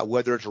restrictions about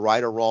whether it's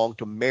right or wrong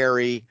to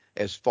marry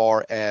as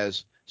far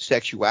as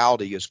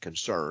sexuality is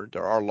concerned.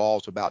 There are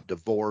laws about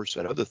divorce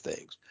and other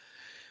things,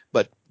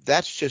 but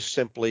that's just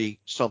simply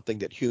something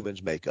that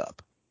humans make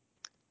up.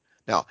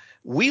 Now,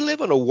 we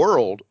live in a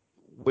world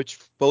which,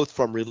 both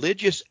from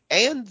religious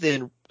and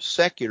then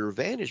secular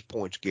vantage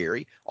points,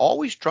 Gary,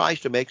 always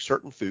tries to make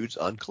certain foods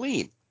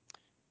unclean.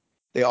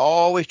 They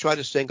always try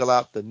to single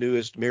out the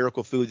newest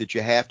miracle food that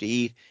you have to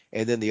eat,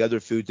 and then the other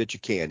food that you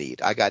can't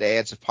eat. I got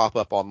ads that pop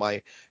up on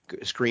my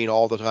screen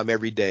all the time,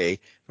 every day,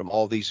 from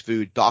all these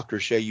foods.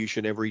 Doctors say you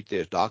should never eat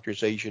this. Doctors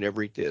say you should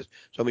never eat this.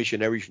 Somebody should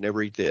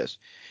never eat this.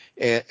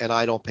 And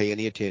I don't pay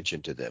any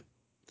attention to them.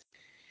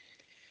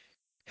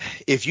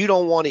 If you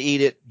don't want to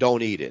eat it,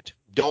 don't eat it.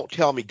 Don't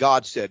tell me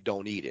God said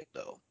don't eat it,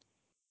 though.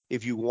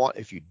 If you want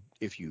to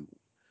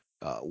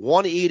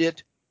eat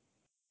it,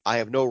 I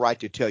have no right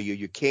to tell you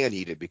you can't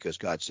eat it because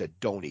God said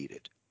don't eat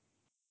it.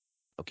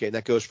 Okay, and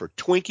that goes for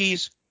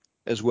Twinkies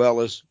as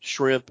well as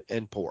shrimp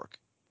and pork.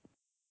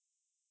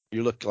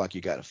 You look like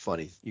you got a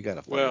funny look on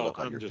your face. Well,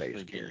 I'm just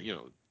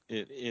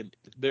thinking,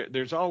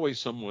 there's always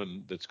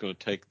someone that's going to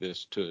take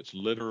this to its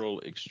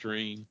literal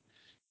extreme.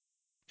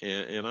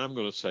 And I'm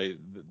going to say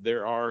that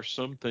there are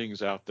some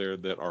things out there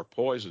that are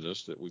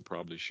poisonous that we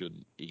probably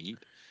shouldn't eat.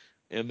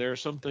 And there are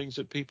some things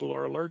that people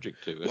are allergic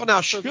to. Well,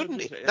 now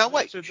shouldn't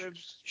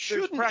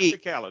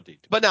practicality.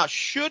 But now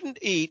shouldn't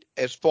eat,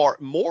 as far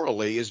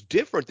morally, is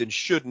different than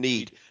shouldn't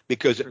eat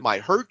because it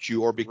might hurt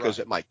you or because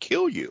it might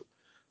kill you.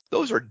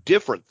 Those are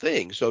different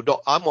things. So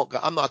I'm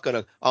not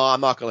going to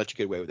let you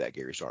get away with that,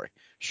 Gary. Sorry.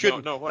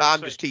 Shouldn't. No,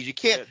 I'm just teasing. You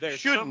can't.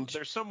 Shouldn't.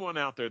 There's someone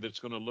out there that's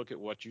going to look at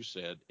what you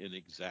said in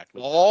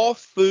exactly. All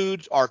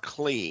foods are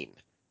clean.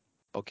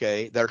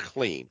 Okay, they're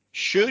clean.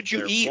 Should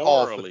you eat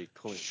all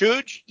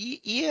foods?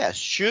 Yes.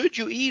 Should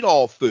you eat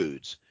all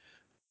foods?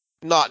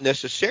 Not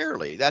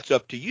necessarily. That's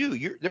up to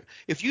you.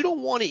 If you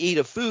don't want to eat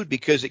a food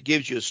because it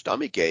gives you a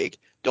stomach ache,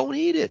 don't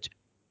eat it.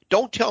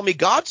 Don't tell me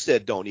God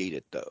said don't eat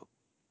it, though.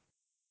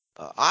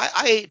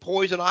 I ate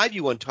poison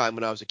ivy one time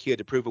when I was a kid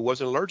to prove I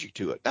wasn't allergic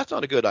to it. That's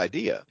not a good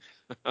idea.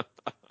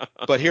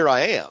 But here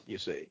I am, you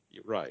see.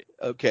 Right.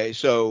 Okay,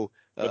 so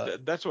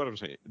but that's what I'm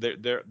saying.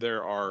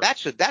 There are.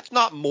 That's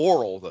not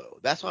moral, though.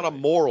 That's not a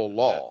moral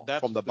law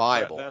from the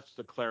Bible. That's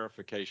the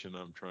clarification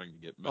I'm trying to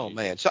get made. Oh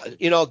man, so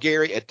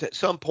Gary, at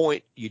some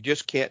point you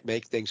just can't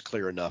make things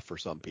clear enough for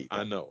some people.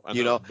 I know.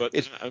 But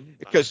it's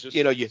because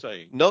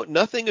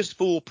nothing is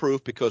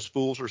foolproof because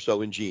fools are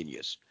so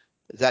ingenious.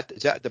 Is that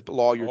the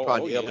law you're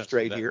trying to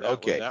illustrate here?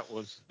 Okay. That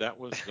was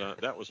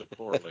a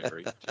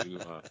corollary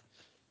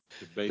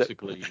to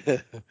basically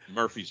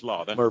Murphy's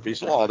Law.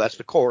 Murphy's Law. That's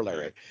the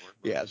corollary.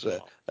 Yes.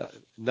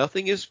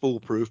 Nothing is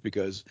foolproof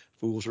because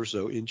fools are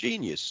so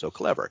ingenious, so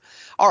clever.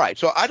 All right.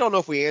 So I don't know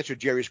if we answered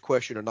Jerry's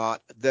question or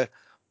not.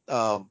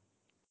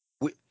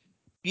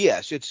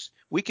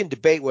 We can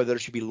debate whether there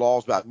should be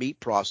laws about meat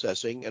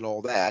processing and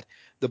all that.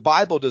 The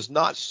Bible does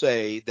not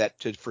say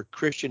that for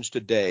Christians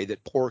today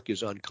that pork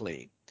is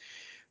unclean.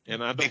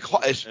 And I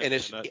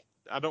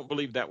don't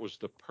believe that was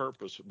the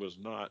purpose. It was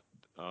not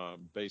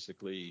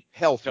basically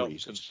health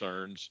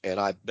concerns.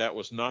 That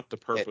was not the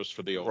purpose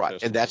for the Old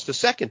Testament. And that's the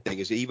second thing,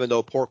 is that even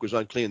though pork was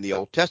unclean in the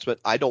Old Testament,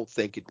 I don't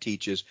think it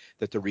teaches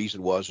that the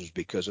reason was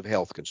because of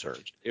health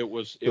concerns. It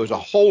was a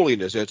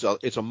holiness. It's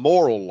a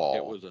moral law.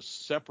 It was a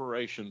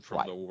separation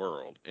from the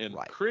world. And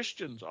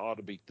Christians ought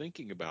to be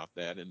thinking about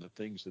that in the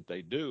things that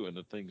they do and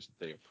the things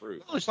that they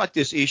approve. Well, it's like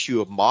this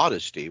issue of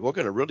modesty. We're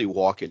going to really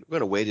we're going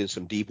to wade in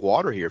some deep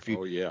water here.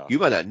 You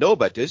might not know,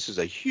 but this is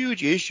a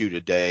huge issue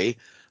today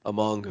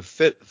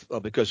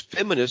because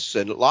feminists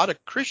and a lot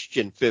of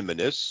Christian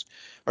feminists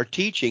are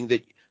teaching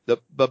that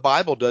the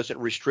Bible doesn't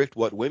restrict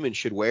what women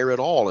should wear at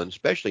all, and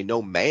especially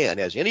no man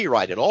has any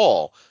right at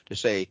all to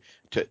say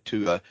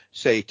to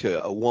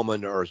a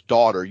woman or his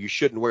daughter, you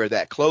shouldn't wear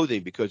that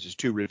clothing because it's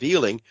too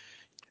revealing.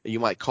 You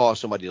might cause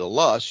somebody to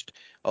lust.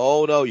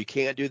 Oh no, you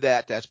can't do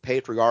that. That's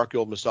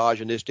patriarchal,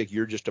 misogynistic.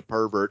 You're just a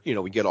pervert.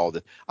 We get all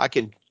that. I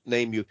can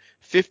name you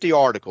 50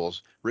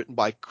 articles written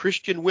by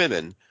Christian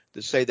women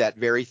that say that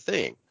very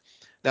thing.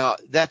 Now,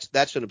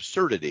 that's an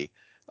absurdity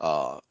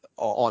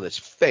on its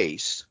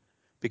face,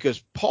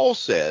 because Paul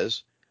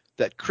says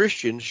that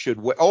Christians should,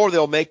 or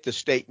they'll make the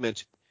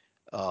statement,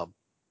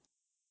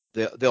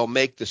 they'll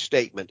make the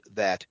statement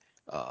that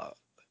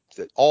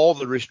all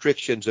the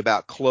restrictions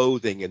about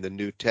clothing in the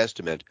New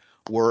Testament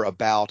were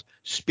about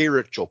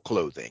spiritual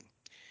clothing.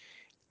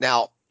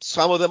 Now,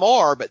 some of them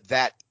are, but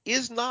that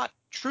is not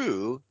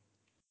true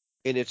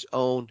in its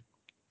own,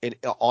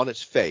 on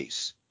its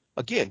face.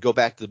 Again, go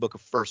back to the book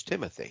of 1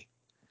 Timothy,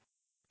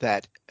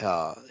 that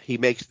he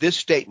makes this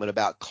statement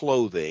about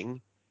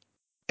clothing.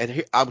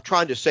 And I'm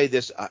trying to say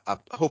this, I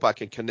hope I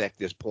can connect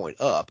this point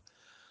up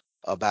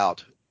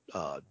about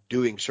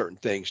doing certain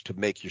things to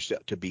make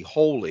yourself, to be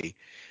holy.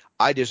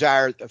 I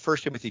desire, 1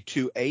 Timothy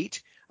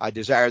 2:8, I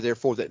desire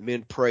therefore that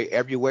men pray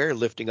everywhere,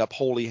 lifting up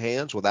holy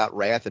hands without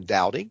wrath and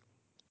doubting.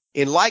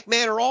 In like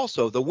manner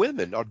also, the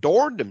women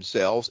adorn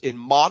themselves in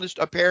modest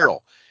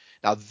apparel.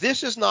 Now,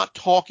 this is not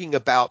talking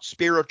about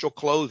spiritual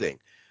clothing.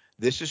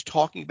 This is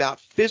talking about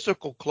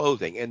physical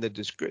clothing, and the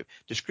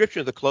description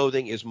of the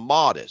clothing is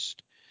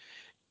modest.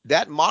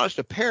 That modest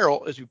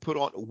apparel is we put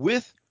on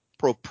with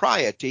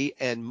propriety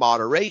and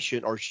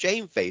moderation, or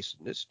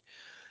shamefacedness,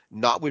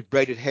 not with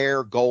braided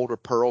hair, gold or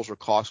pearls or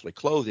costly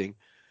clothing,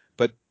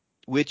 but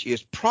which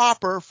is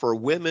proper for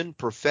women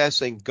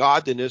professing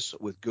godliness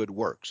with good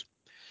works.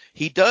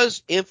 He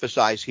does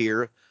emphasize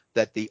here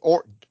that the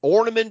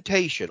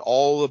ornamentation,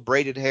 all the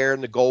braided hair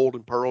and the gold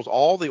and pearls,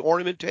 all the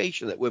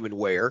ornamentation that women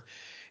wear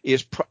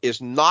is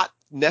not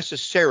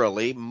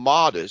necessarily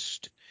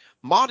modest.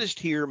 Modest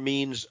here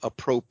means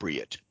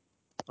appropriate.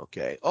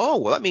 Okay. Oh,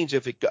 well, that means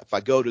if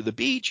I go to the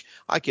beach,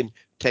 I can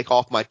take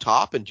off my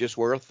top and just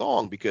wear a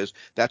thong because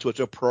that's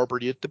what's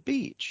appropriate at the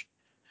beach.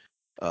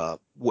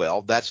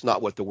 Well, that's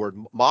not what the word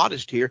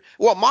modest here.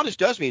 Well, modest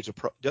does mean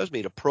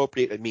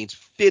appropriate. It means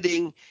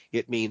fitting.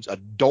 It means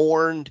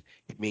adorned.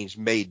 It means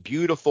made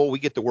beautiful. We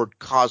get the word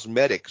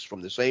cosmetics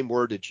from the same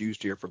word that's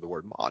used here for the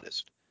word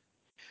modest.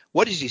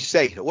 What does he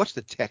say? What's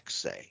the text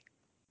say?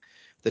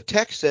 The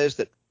text says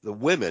that the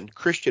women,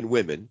 Christian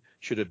women,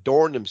 should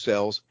adorn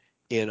themselves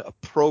in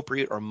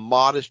appropriate or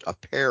modest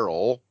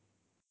apparel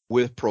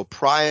with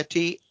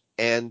propriety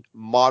and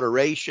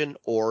moderation,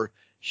 or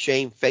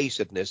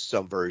shamefacedness,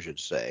 some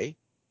versions say,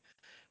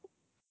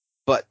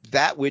 but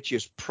that which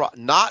is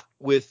not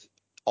with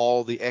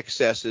all the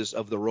excesses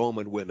of the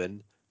Roman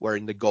women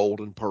wearing the gold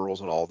and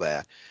pearls and all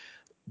that,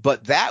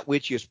 but that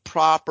which is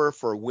proper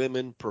for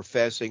women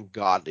professing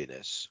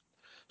godliness.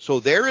 So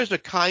there is a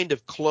kind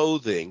of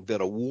clothing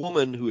that a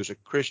woman who is a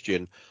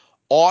Christian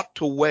ought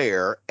to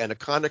wear, and a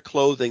kind of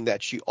clothing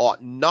that she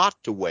ought not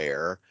to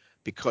wear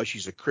because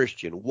she's a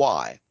Christian.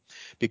 Why?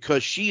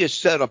 Because she is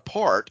set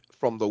apart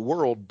from the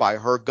world by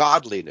her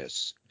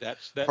godliness.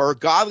 Her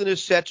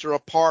godliness sets her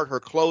apart. Her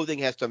clothing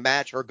has to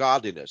match her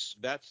godliness.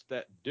 That's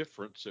that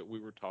difference that we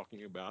were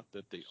talking about,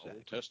 that the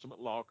Old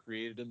Testament law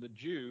created in the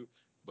Jew,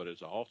 but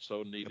is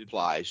also needed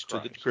applies to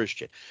the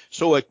Christian.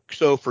 So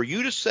for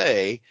you to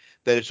say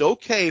that it's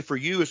okay for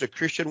you as a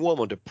Christian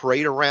woman to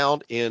parade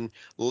around in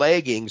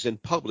leggings in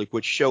public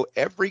which show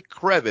every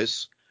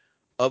crevice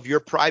of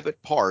your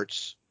private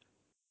parts,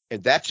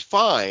 and that's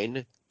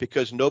fine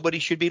because nobody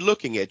should be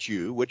looking at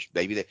you, which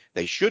maybe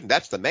they shouldn't.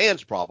 That's the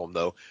man's problem,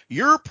 though.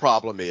 Your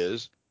problem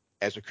is,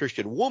 as a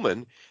Christian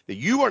woman, that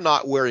you are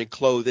not wearing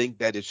clothing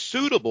that is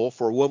suitable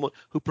for a woman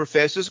who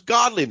professes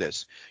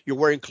godliness. You're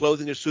wearing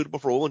clothing that's suitable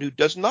for a woman who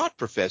does not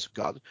profess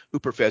God, who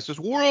professes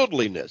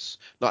worldliness,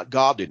 not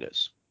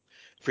godliness.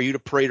 For you to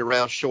parade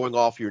around showing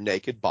off your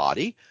naked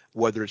body,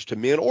 whether it's to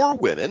men or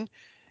women,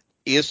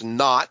 is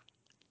not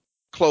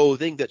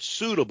clothing that's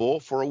suitable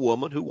for a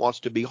woman who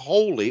wants to be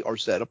holy or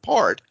set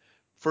apart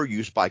for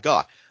use by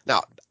God.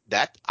 Now,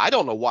 that I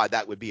don't know why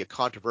that would be a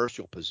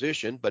controversial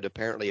position, but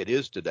apparently it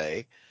is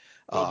today.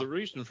 Well, the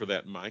reason for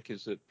that, Mike,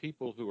 is that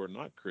people who are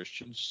not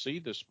Christians see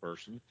this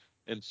person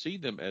and see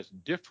them as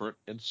different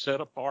and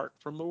set apart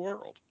from the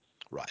world.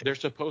 Right. They're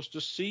supposed to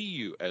see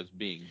you as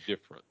being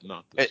different,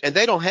 not the same. And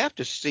they don't have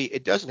to see.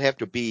 It doesn't have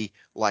to be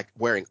like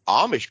wearing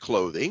Amish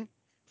clothing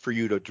for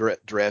you to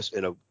dress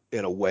in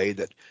a way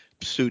that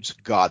suits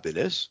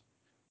godliness.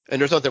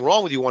 And there's nothing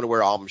wrong with you want to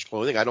wear Amish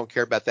clothing. I don't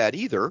care about that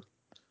either.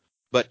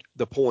 But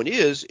the point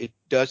is, it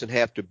doesn't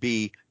have to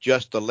be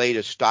just the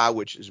latest style,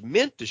 which is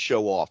meant to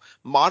show off.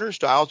 Modern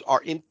styles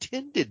are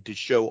intended to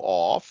show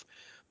off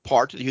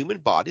parts of the human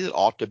body that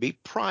ought to be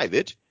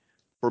private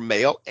for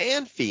male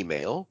and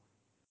female.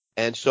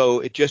 And so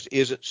it just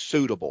isn't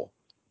suitable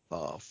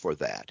for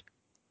that.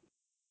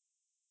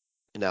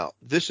 Now,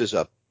 this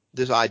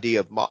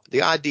idea,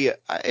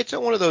 it's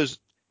one of those,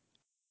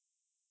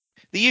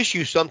 the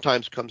issue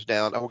sometimes comes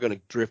down, and we're going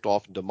to drift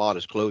off into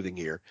modest clothing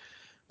here.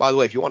 By the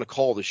way, if you want to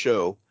call the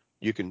show,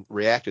 you can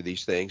react to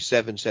these things.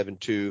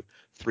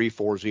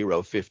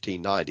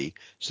 772-340-1590.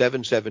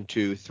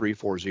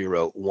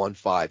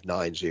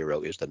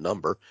 772-340-1590 is the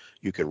number.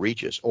 You can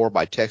reach us, or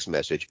by text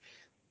message.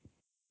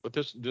 But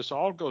this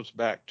all goes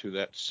back to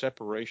that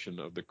separation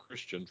of the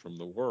Christian from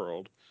the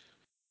world.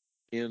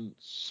 in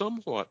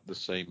somewhat the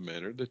same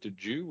manner that the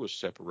Jew was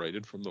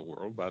separated from the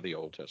world by the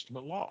Old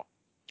Testament law.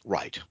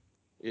 Right.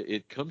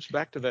 It comes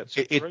back to that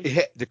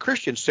separation. The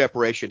Christian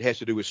separation has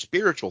to do with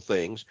spiritual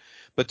things,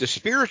 but the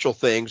spiritual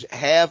things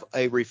have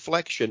a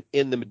reflection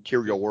in the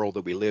material world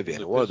that we live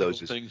in. One of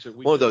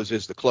those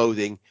is the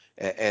clothing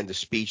and the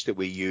speech that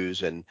we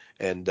use and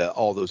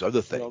all those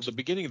other things. Well, the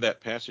beginning of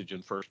that passage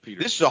in 1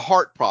 Peter. This is a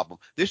heart problem.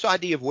 This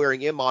idea of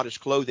wearing immodest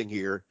clothing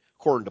here,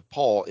 according to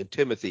Paul and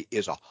Timothy,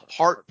 is a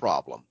heart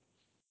problem,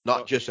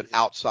 not just an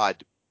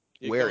outside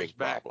wearing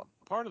problem.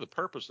 Part of the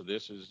purpose of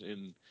this is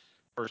in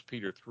 1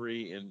 Peter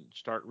 3, and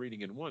start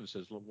reading in 1. It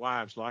says,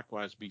 wives,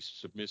 likewise be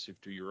submissive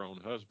to your own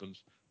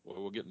husbands.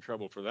 Well, we'll get in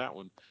trouble for that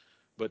one.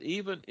 But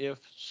even if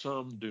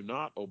some do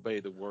not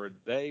obey the word,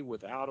 they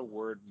without a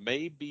word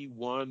may be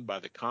won by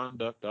the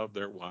conduct of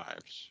their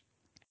wives.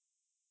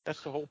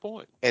 That's the whole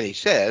point. And he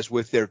says,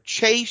 with their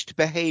chaste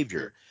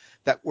behavior,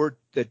 that word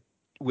that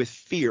with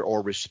fear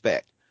or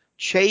respect.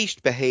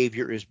 Chaste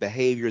behavior is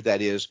behavior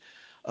that is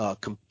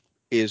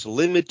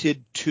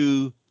limited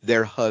to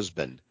their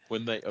husband.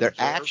 When they their observe,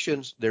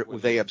 actions,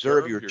 they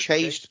observe your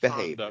chaste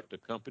behavior, conduct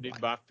accompanied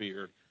by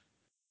fear.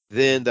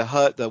 Then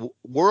the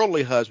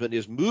worldly husband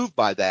is moved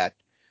by that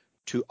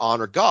to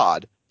honor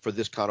God for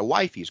this kind of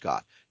wife he's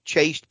got.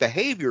 Chaste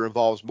behavior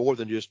involves more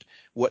than just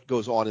what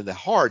goes on in the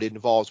heart. It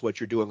involves what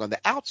you're doing on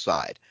the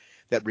outside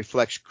that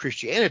reflects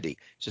Christianity.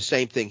 It's the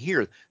same thing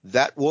here.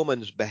 That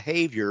woman's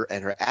behavior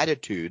and her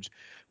attitudes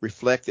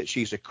reflect that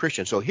she's a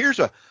Christian. So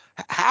here's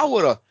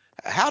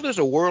how does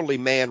a worldly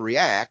man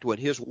react when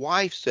his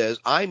wife says,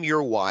 I'm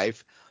your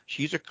wife,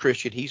 she's a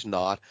Christian, he's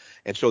not,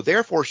 and so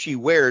therefore she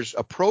wears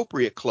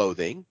appropriate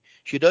clothing.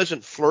 She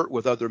doesn't flirt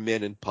with other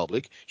men in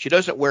public. She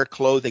doesn't wear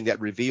clothing that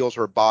reveals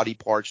her body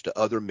parts to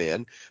other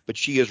men, but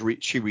she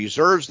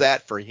reserves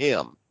that for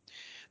him.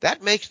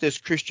 That makes this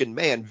Christian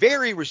man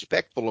very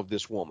respectful of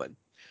this woman,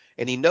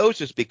 and he knows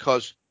this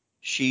because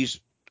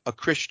she's a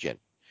Christian.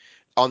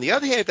 On the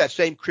other hand, if that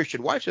same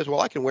Christian wife says,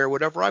 well, I can wear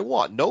whatever I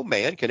want. No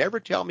man can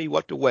ever tell me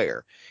what to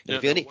wear.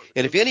 If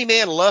any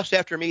man lusts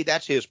after me,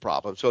 that's his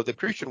problem. So the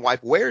Christian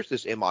wife wears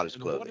this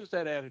immodest clothing. What does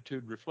that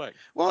attitude reflect?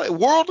 Well,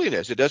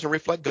 worldliness. It doesn't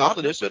reflect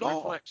godliness at all.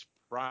 It reflects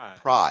pride.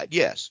 Pride,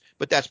 yes.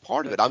 But that's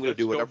part of it. I'm going to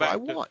do whatever I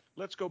want.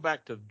 Let's go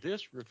back to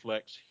this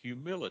reflects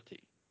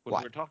humility.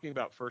 When we're talking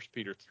about 1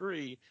 Peter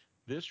 3,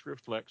 this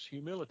reflects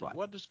humility. Right.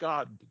 What does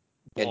God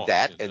want?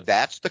 And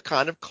that's the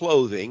kind of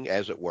clothing,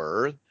 as it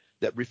were,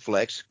 that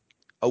reflects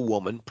a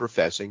woman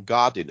professing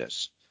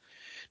godliness.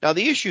 Now,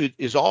 the issue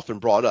is often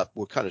brought up.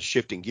 We're kind of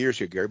shifting gears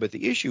here, Gary, but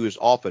the issue is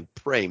often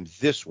framed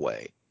this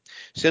way.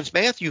 Since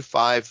Matthew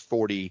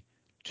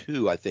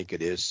 5:42, I think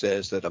it is,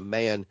 says that a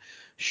man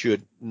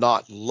should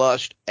not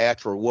lust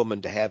after a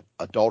woman to have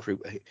adultery.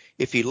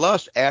 If he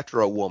lusts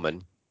after a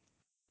woman,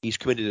 he's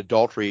committed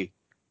adultery.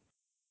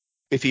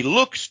 If he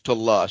looks to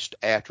lust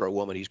after a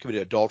woman, he's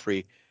committed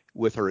adultery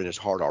with her in his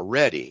heart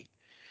already.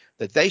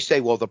 That they say,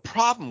 well, the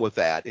problem with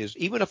that is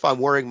even if I'm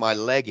wearing my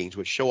leggings,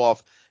 which show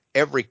off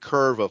every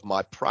curve of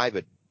my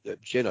private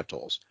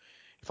genitals,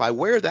 if I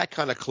wear that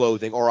kind of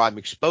clothing, or I'm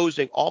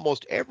exposing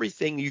almost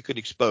everything you could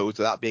expose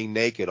without being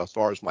naked as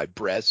far as my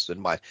breasts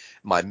and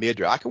my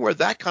midriff, I can wear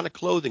that kind of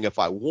clothing if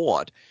I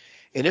want.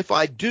 And if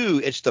I do,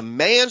 it's the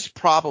man's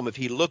problem if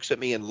he looks at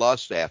me and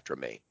lusts after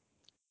me,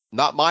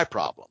 not my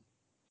problem.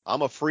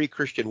 I'm a free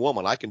Christian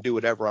woman. I can do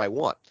whatever I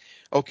want.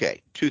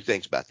 Okay, two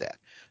things about that.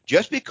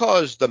 Just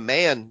because the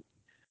man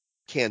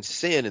can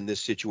sin in this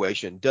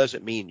situation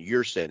doesn't mean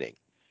you're sinning.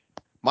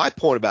 My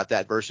point about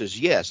that verse is,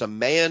 yes, a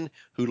man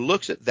who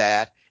looks at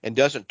that and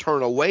doesn't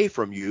turn away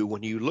from you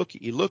when he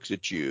looks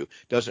at you,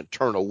 doesn't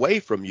turn away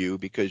from you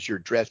because you're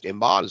dressed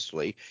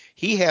immodestly,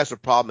 he has a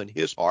problem in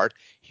his heart.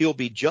 He'll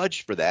be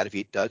judged for that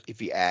if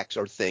he acts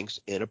or thinks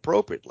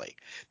inappropriately.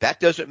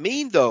 That doesn't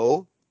mean,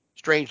 though,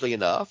 strangely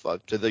enough,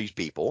 to these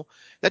people,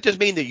 that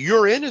doesn't mean that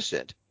you're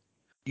innocent.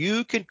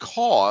 You can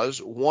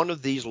cause one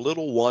of these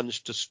little ones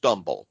to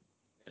stumble.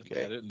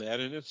 Okay. That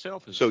in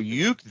itself is so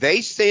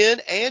they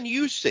sin and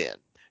you sin.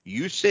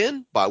 You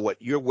sin by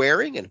what you're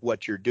wearing and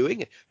what you're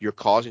doing. You're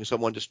causing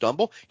someone to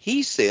stumble.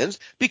 He sins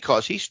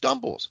because he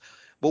stumbles.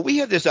 Well, we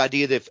have this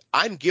idea that if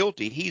I'm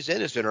guilty, he's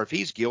innocent, or if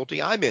he's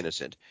guilty, I'm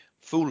innocent.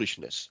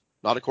 Foolishness.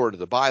 Not according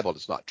to the Bible.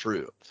 It's not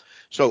true.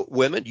 So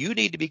women, you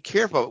need to be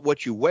careful about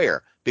what you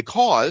wear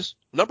because,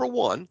 number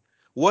one,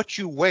 what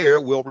you wear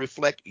will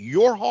reflect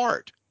your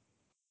heart.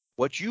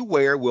 What you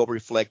wear will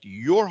reflect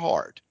your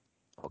heart.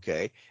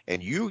 Okay,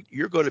 and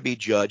you're going to be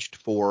judged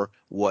for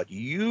what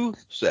you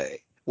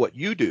say, what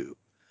you do,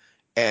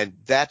 and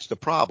that's the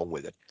problem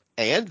with it.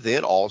 And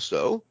then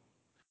also,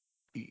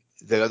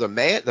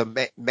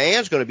 the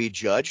man's going to be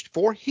judged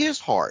for his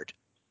heart,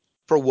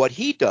 for what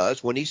he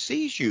does when he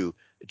sees you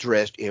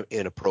dressed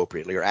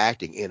inappropriately or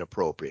acting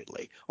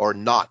inappropriately or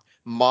not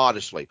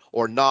modestly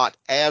or not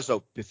as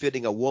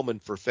befitting a woman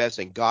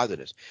professing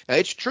godliness. Now,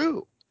 it's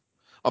true.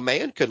 A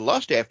man can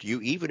lust after you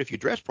even if you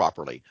dress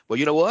properly. Well,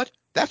 you know what?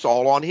 That's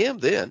all on him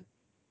then.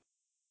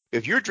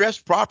 If you're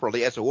dressed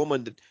properly as a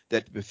woman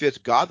that befits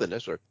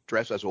godliness, or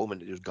dressed as a woman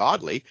that is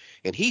godly,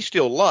 and he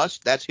still lusts,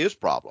 that's his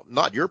problem,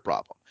 not your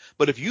problem.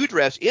 But if you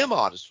dress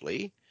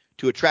immodestly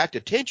to attract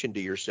attention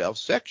to yourself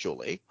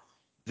sexually,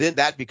 then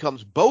that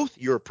becomes both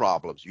your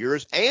problems,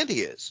 yours and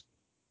his.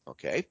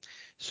 Okay?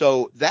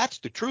 So that's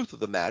the truth of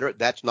the matter.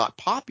 That's not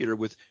popular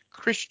with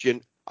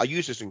Christian, I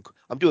use this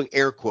I'm doing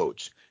air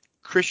quotes,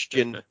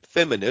 Christian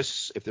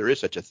feminists, if there is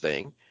such a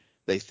thing.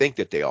 They think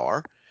that they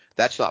are.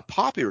 That's not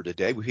popular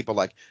today with people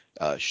like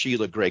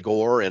Sheila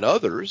Gregor and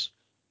others.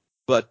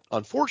 But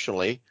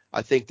unfortunately,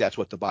 I think that's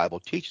what the Bible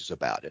teaches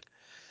about it.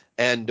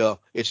 And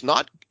it's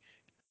not,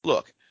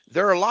 look,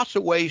 there are lots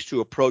of ways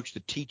to approach the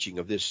teaching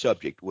of this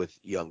subject with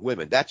young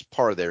women. That's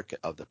part of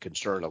the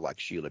concern of like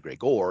Sheila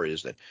Gregor,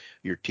 is that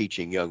you're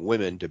teaching young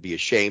women to be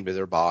ashamed of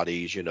their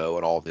bodies, and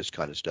all this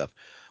kind of stuff.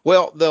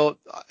 Well, though,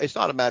 it's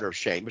not a matter of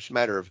shame. It's a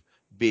matter of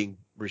being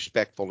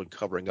respectful and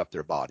covering up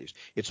their bodies.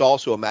 It's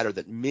also a matter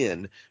that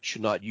men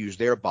should not use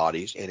their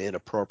bodies in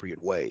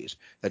inappropriate ways.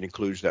 That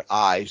includes their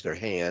eyes, their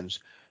hands,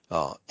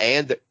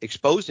 and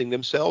exposing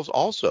themselves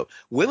also.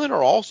 Women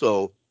are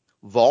also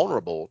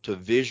vulnerable to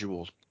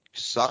visual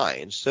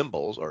signs,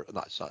 symbols, or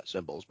not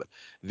symbols, but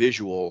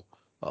visual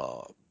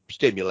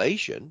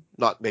stimulation,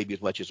 not maybe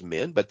as much as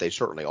men, but they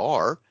certainly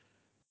are.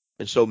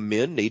 And so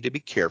men need to be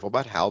careful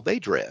about how they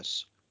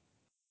dress.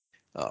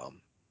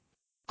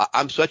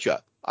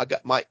 I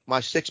got my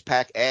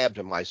six-pack abs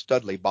and my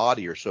studly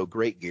body are so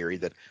great, Gary,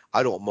 that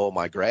I don't mow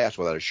my grass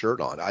without a shirt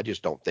on. I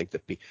just don't think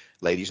that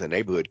ladies in the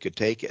neighborhood could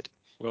take it.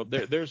 Well,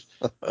 there's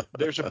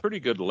a pretty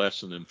good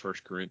lesson in 1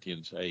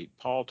 Corinthians 8.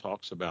 Paul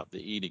talks about the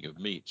eating of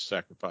meat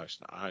sacrificed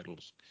to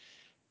idols.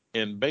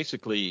 And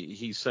basically,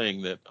 he's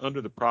saying that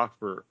under the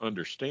proper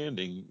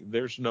understanding,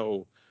 there's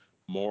no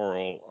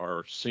moral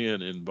or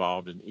sin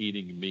involved in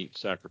eating meat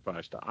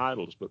sacrificed to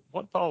idols. But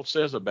what Paul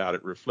says about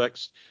it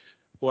reflects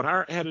what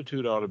our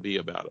attitude ought to be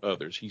about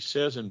others. He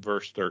says in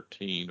verse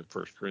 13 of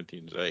 1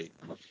 Corinthians 8,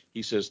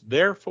 he says,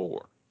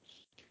 "Therefore,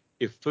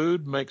 if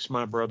food makes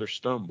my brother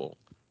stumble,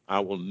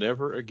 I will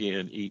never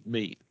again eat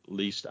meat,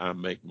 lest I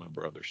make my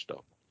brother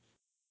stumble."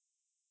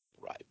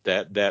 Right.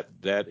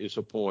 That is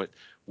a point.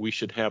 We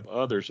should have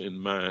others in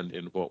mind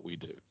in what we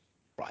do.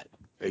 Right.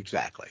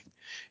 Exactly.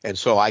 And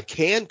so I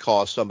can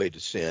cause somebody to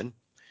sin,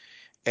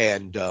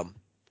 and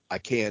I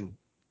can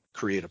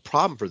create a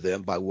problem for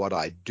them by what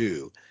I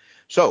do.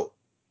 So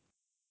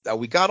now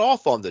we got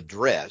off on the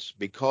dress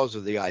because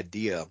of the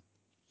idea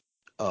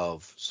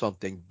of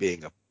something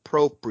being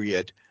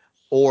appropriate,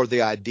 or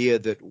the idea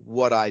that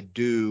what I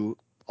do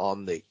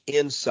on the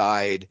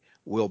inside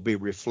will be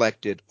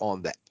reflected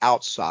on the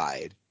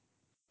outside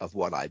of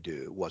what I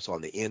do. What's on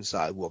the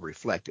inside will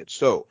reflect it.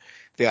 So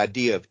the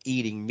idea of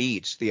eating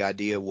meats, the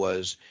idea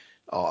was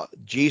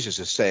Jesus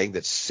is saying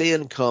that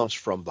sin comes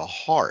from the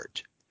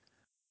heart,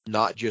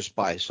 not just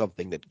by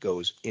something that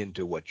goes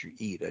into what you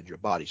eat and your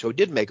body. So it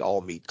did make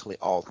all meat clean,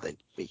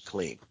 meat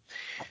clean.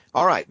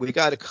 All right, we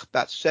got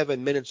about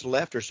 7 minutes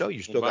left or so.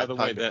 You still got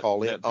time to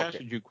call in. That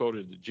passage you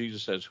quoted, that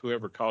Jesus says,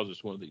 "Whoever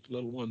causes one of these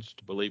little ones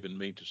to believe in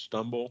me to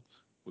stumble,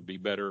 would be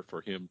better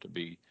for him to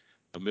be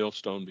a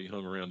millstone be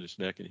hung around his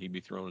neck and he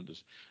be thrown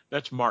into."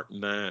 That's Mark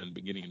 9,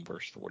 beginning in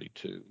verse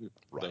 42.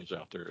 Right. Those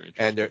out there are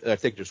And interested. I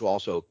think there's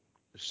also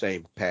the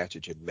same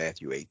passage in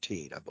Matthew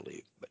 18, I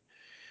believe, but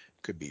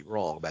could be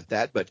wrong about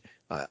that. But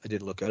I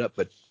didn't look it up.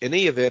 But in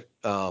any event,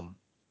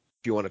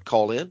 if you want to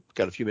call in,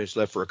 got a few minutes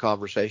left for a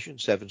conversation.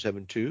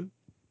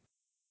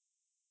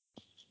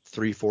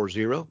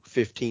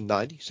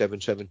 772-340-1590.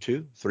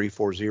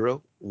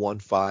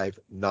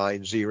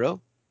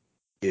 772-340-1590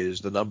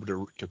 is the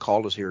number to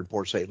call us here in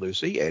Port St.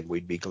 Lucie, and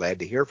we'd be glad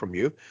to hear from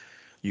you.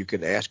 You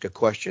can ask a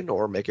question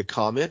or make a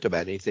comment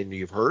about anything that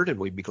you've heard, and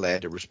we'd be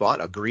glad to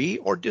respond. Agree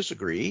or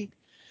disagree,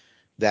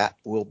 that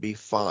will be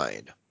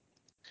fine.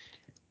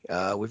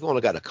 We've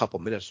only got a couple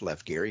minutes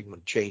left, Gary. I'm going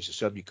to change the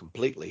subject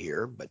completely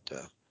here, but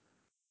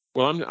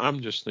Well,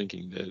 I'm just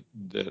thinking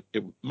that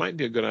it might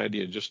be a good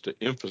idea just to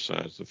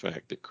emphasize the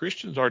fact that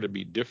Christians are to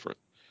be different,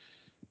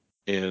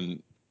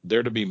 and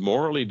they're to be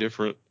morally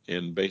different,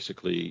 and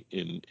basically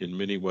in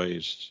many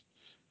ways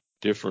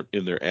different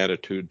in their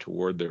attitude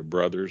toward their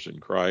brothers in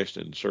Christ,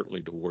 and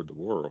certainly toward the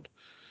world.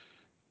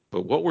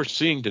 But what we're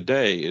seeing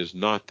today is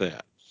not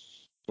that.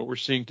 What we're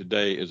seeing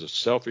today is a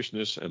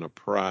selfishness and a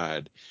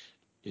pride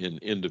in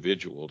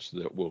individuals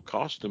that will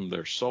cost them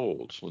their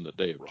souls when the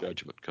day of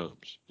judgment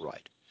comes.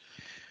 Right.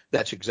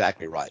 That's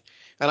exactly right.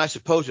 And I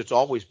suppose it's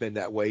always been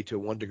that way to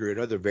one degree or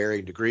another,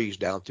 varying degrees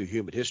down through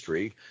human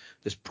history.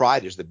 This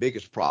pride is the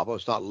biggest problem.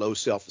 It's not low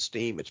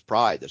self-esteem. It's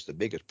pride that's the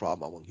biggest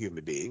problem among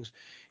human beings.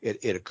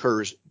 It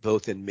occurs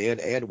both in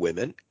men and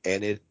women,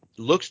 and it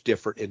looks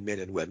different in men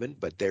and women,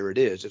 but there it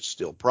is. It's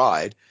still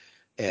pride.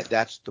 And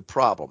that's the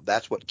problem.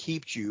 That's what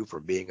keeps you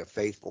from being a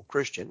faithful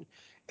Christian.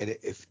 And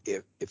if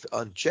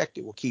unchecked,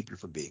 it will keep you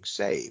from being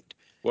saved.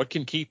 What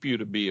can keep you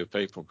to be a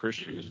faithful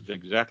Christian is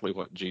exactly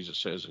what Jesus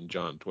says in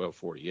John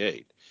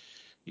 12:48.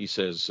 He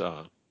says,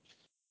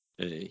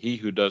 He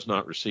who does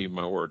not receive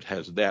my word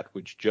has that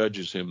which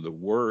judges him. The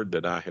word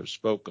that I have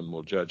spoken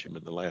will judge him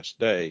in the last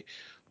day.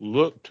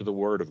 Look to the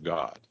word of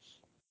God.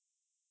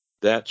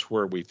 That's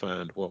where we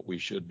find what we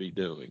should be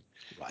doing.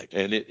 Right.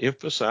 And it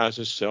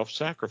emphasizes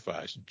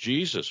self-sacrifice.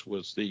 Jesus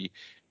was the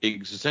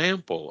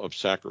example of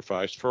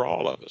sacrifice for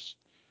all of us,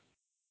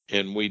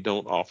 and we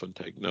don't often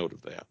take note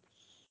of that.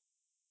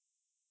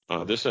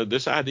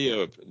 This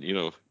idea of,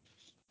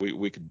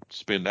 we could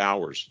spend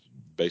hours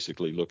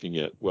basically looking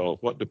at, well,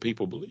 what do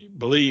people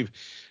believe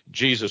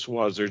Jesus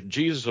was? There's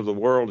Jesus of the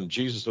world and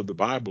Jesus of the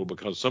Bible,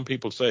 because some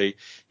people say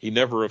he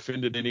never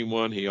offended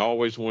anyone. He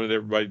always wanted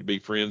everybody to be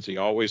friends. He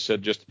always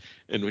said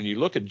and when you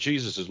look at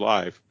Jesus's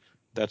life,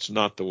 that's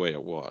not the way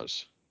it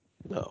was.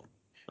 No.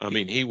 I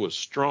mean, he was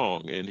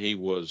strong and he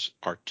was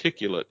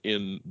articulate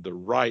in the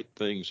right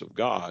things of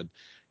God,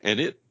 and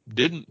it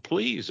didn't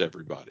please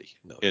everybody.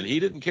 No. And he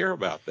didn't care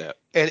about that.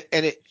 And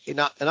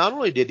not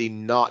only did he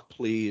not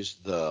please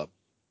the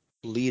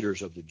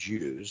leaders of the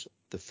Jews,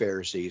 the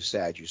Pharisees,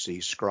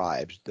 Sadducees,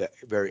 scribes, the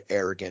very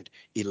arrogant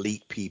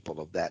elite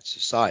people of that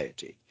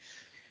society,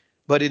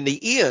 but in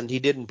the end, he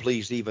didn't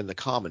please even the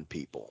common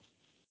people,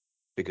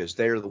 because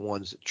they're the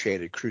ones that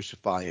chanted,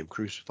 crucify him,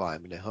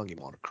 and they hung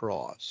him on a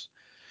cross.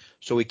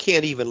 So we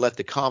can't even let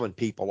the common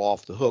people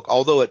off the hook,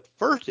 although at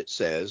first it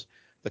says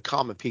the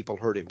common people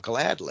heard him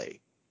gladly.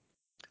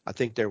 I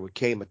think there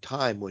came a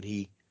time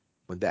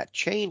when that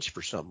changed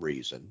for some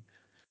reason,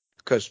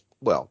 because,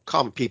 well,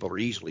 common people are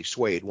easily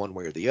swayed one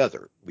way or the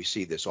other. We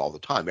see this all the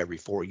time. Every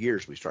 4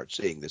 years we start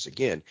seeing this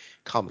again.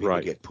 Common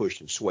people get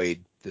pushed and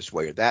swayed this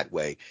way or that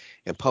way,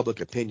 and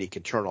public opinion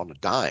can turn on a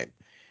dime.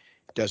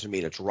 It doesn't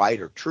mean it's right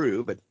or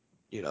true, but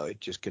it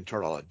just can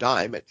turn on a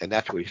dime, and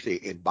that's what we see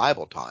in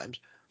Bible times,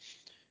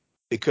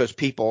 because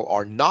people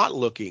are not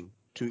looking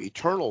to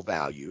eternal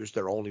values.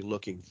 They're only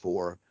looking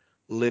for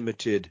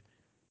limited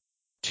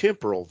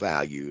temporal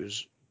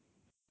values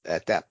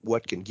at that,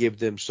 what can give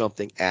them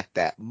something at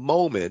that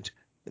moment,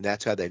 and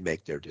that's how they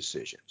make their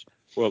decisions.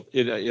 Well,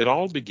 it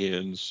all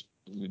begins.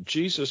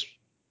 Jesus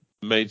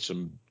made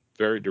some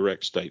very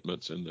direct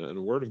statements, and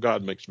the Word of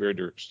God makes very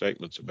direct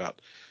statements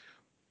about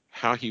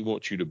how he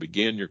wants you to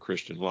begin your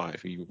Christian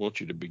life. He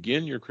wants you to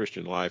begin your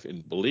Christian life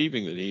in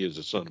believing that he is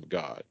the Son of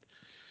God.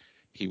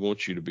 He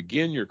wants you to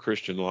begin your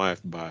Christian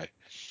life by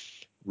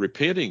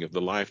repenting of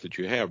the life that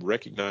you have,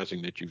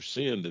 recognizing that you've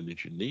sinned and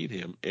that you need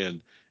him,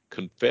 and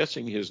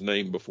confessing his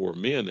name before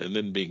men, and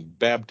then being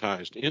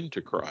baptized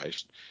into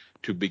Christ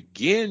to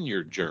begin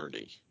your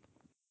journey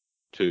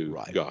to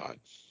God.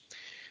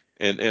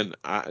 And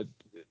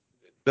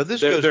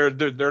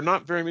there are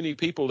not very many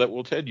people that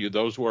will tell you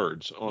those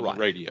words on the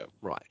radio.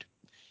 Right.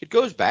 It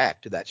goes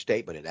back to that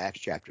statement in Acts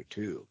chapter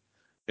 2.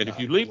 And if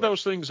you leave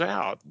those things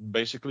out,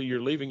 basically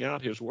you're leaving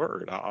out his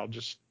word.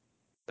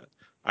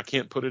 I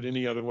can't put it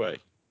any other way.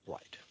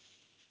 Right.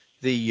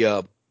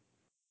 The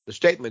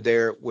statement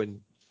there,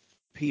 when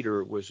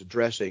Peter was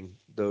addressing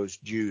those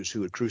Jews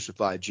who had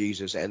crucified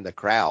Jesus and the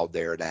crowd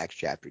there in Acts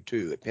chapter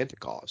 2 at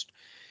Pentecost,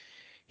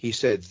 he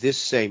said, "This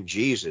same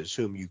Jesus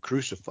whom you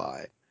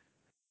crucified,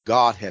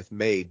 God hath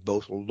made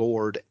both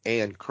Lord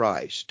and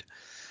Christ."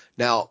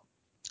 Now,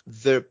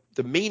 the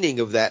meaning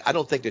of that, I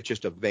don't think it's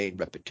just a vain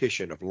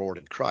repetition of Lord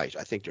and Christ.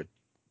 I think there are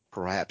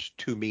perhaps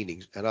two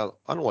meanings, and I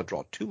don't want to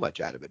draw too much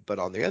out of it. But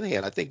on the other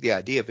hand, I think the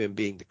idea of him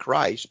being the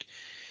Christ,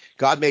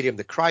 God made him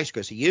the Christ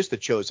because he is the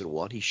chosen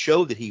one. He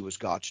showed that he was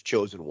God's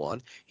chosen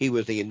one. He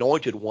was the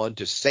anointed one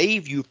to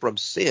save you from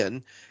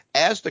sin.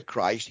 As the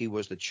Christ, he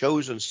was the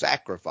chosen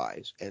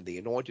sacrifice and the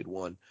anointed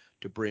one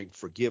to bring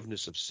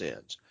forgiveness of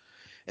sins.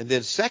 And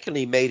then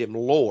secondly, made him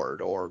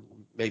Lord, or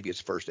maybe it's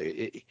first.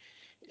 The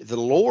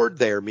Lord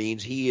there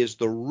means he is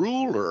the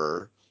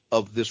ruler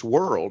of this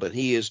world, and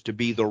he is to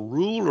be the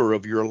ruler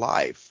of your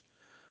life,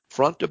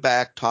 front to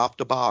back, top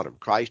to bottom.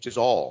 Christ is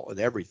all and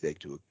everything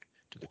to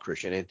the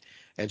Christian.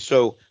 And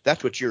so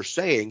that's what you're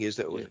saying, is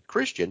that with a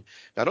Christian,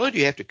 not only do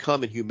you have to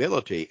come in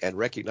humility and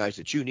recognize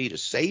that you need a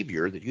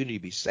Savior, that you need to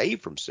be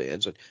saved from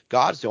sins, and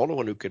God's the only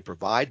one who can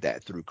provide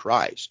that through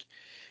Christ.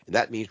 And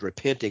that means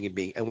repenting and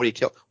being, and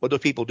what do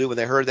people do when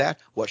they heard that?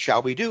 What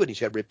shall we do? And he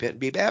said, repent and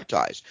be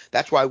baptized.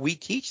 That's why we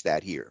teach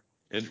that here.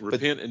 And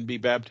repent and be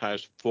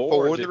baptized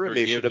for the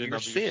remission of your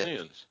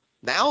sins.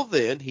 Now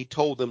then, he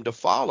told them to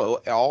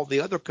follow all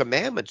the other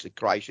commandments that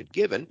Christ had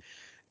given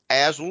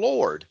as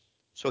Lord.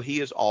 So he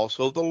is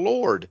also the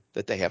Lord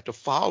that they have to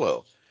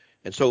follow.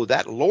 And so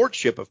that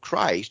lordship of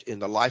Christ in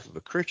the life of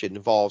a Christian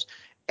involves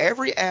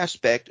every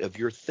aspect of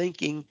your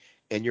thinking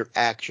and your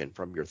action,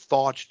 from your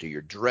thoughts to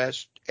your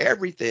dress.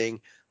 Everything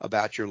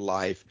about your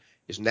life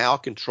is now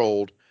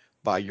controlled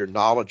by your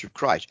knowledge of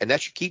Christ. And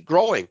that should keep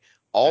growing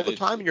all the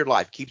time in your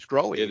life. Keeps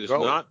growing. It is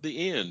not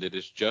the end. It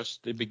is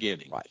just the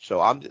beginning. Right.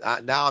 So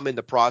I'm in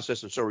the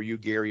process, and so are you,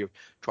 Gary, of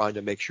trying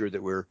to make sure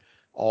that we're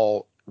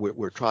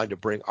trying to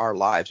bring our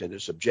lives into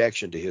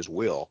subjection to his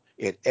will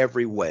in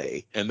every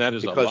way. And that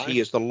is because he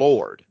is the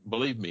Lord.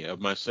 Believe me,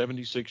 of my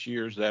 76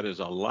 years, that is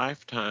a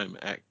lifetime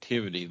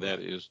activity. That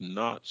is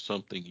not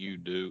something you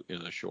do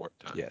in a short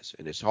time. Yes,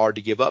 and it's hard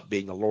to give up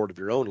being the Lord of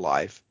your own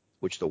life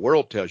which the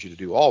world tells you to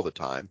do all the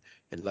time,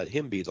 and let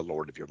him be the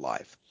Lord of your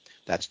life.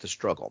 That's the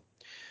struggle.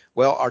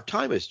 Well, our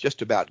time is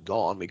just about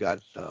gone. We got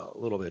a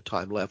little bit of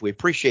time left. We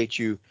appreciate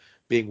you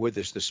being with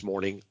us this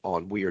morning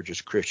on We Are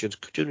Just Christians.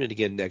 Tune in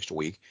again next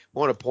week. I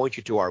want to point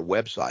you to our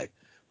website,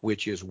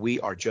 which is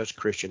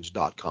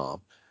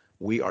wearejustchristians.com.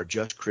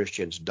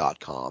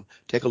 wearejustchristians.com.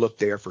 Take a look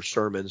there for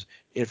sermons,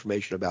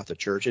 information about the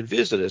church, and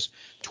visit us,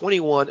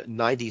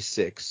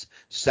 2196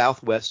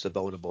 Southwest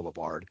Savona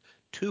Boulevard,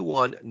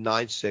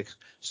 2196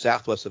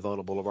 Southwest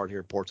Savona Boulevard here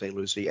in Port St.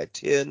 Lucie at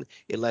 10,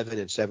 11,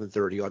 and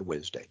 7:30 on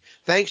Wednesday.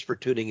 Thanks for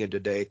tuning in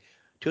today.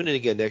 Tune in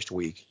again next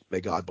week.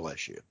 May God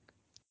bless you.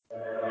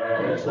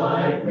 It's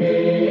like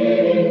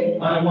me,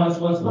 I once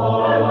was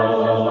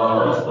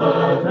lost,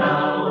 but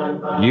now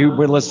I'm found. You've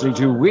been listening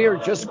to We're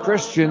Just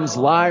Christians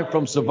live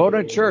from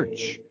Savona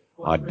Church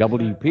on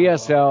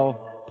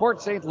WPSL,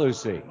 Port St.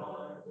 Lucie.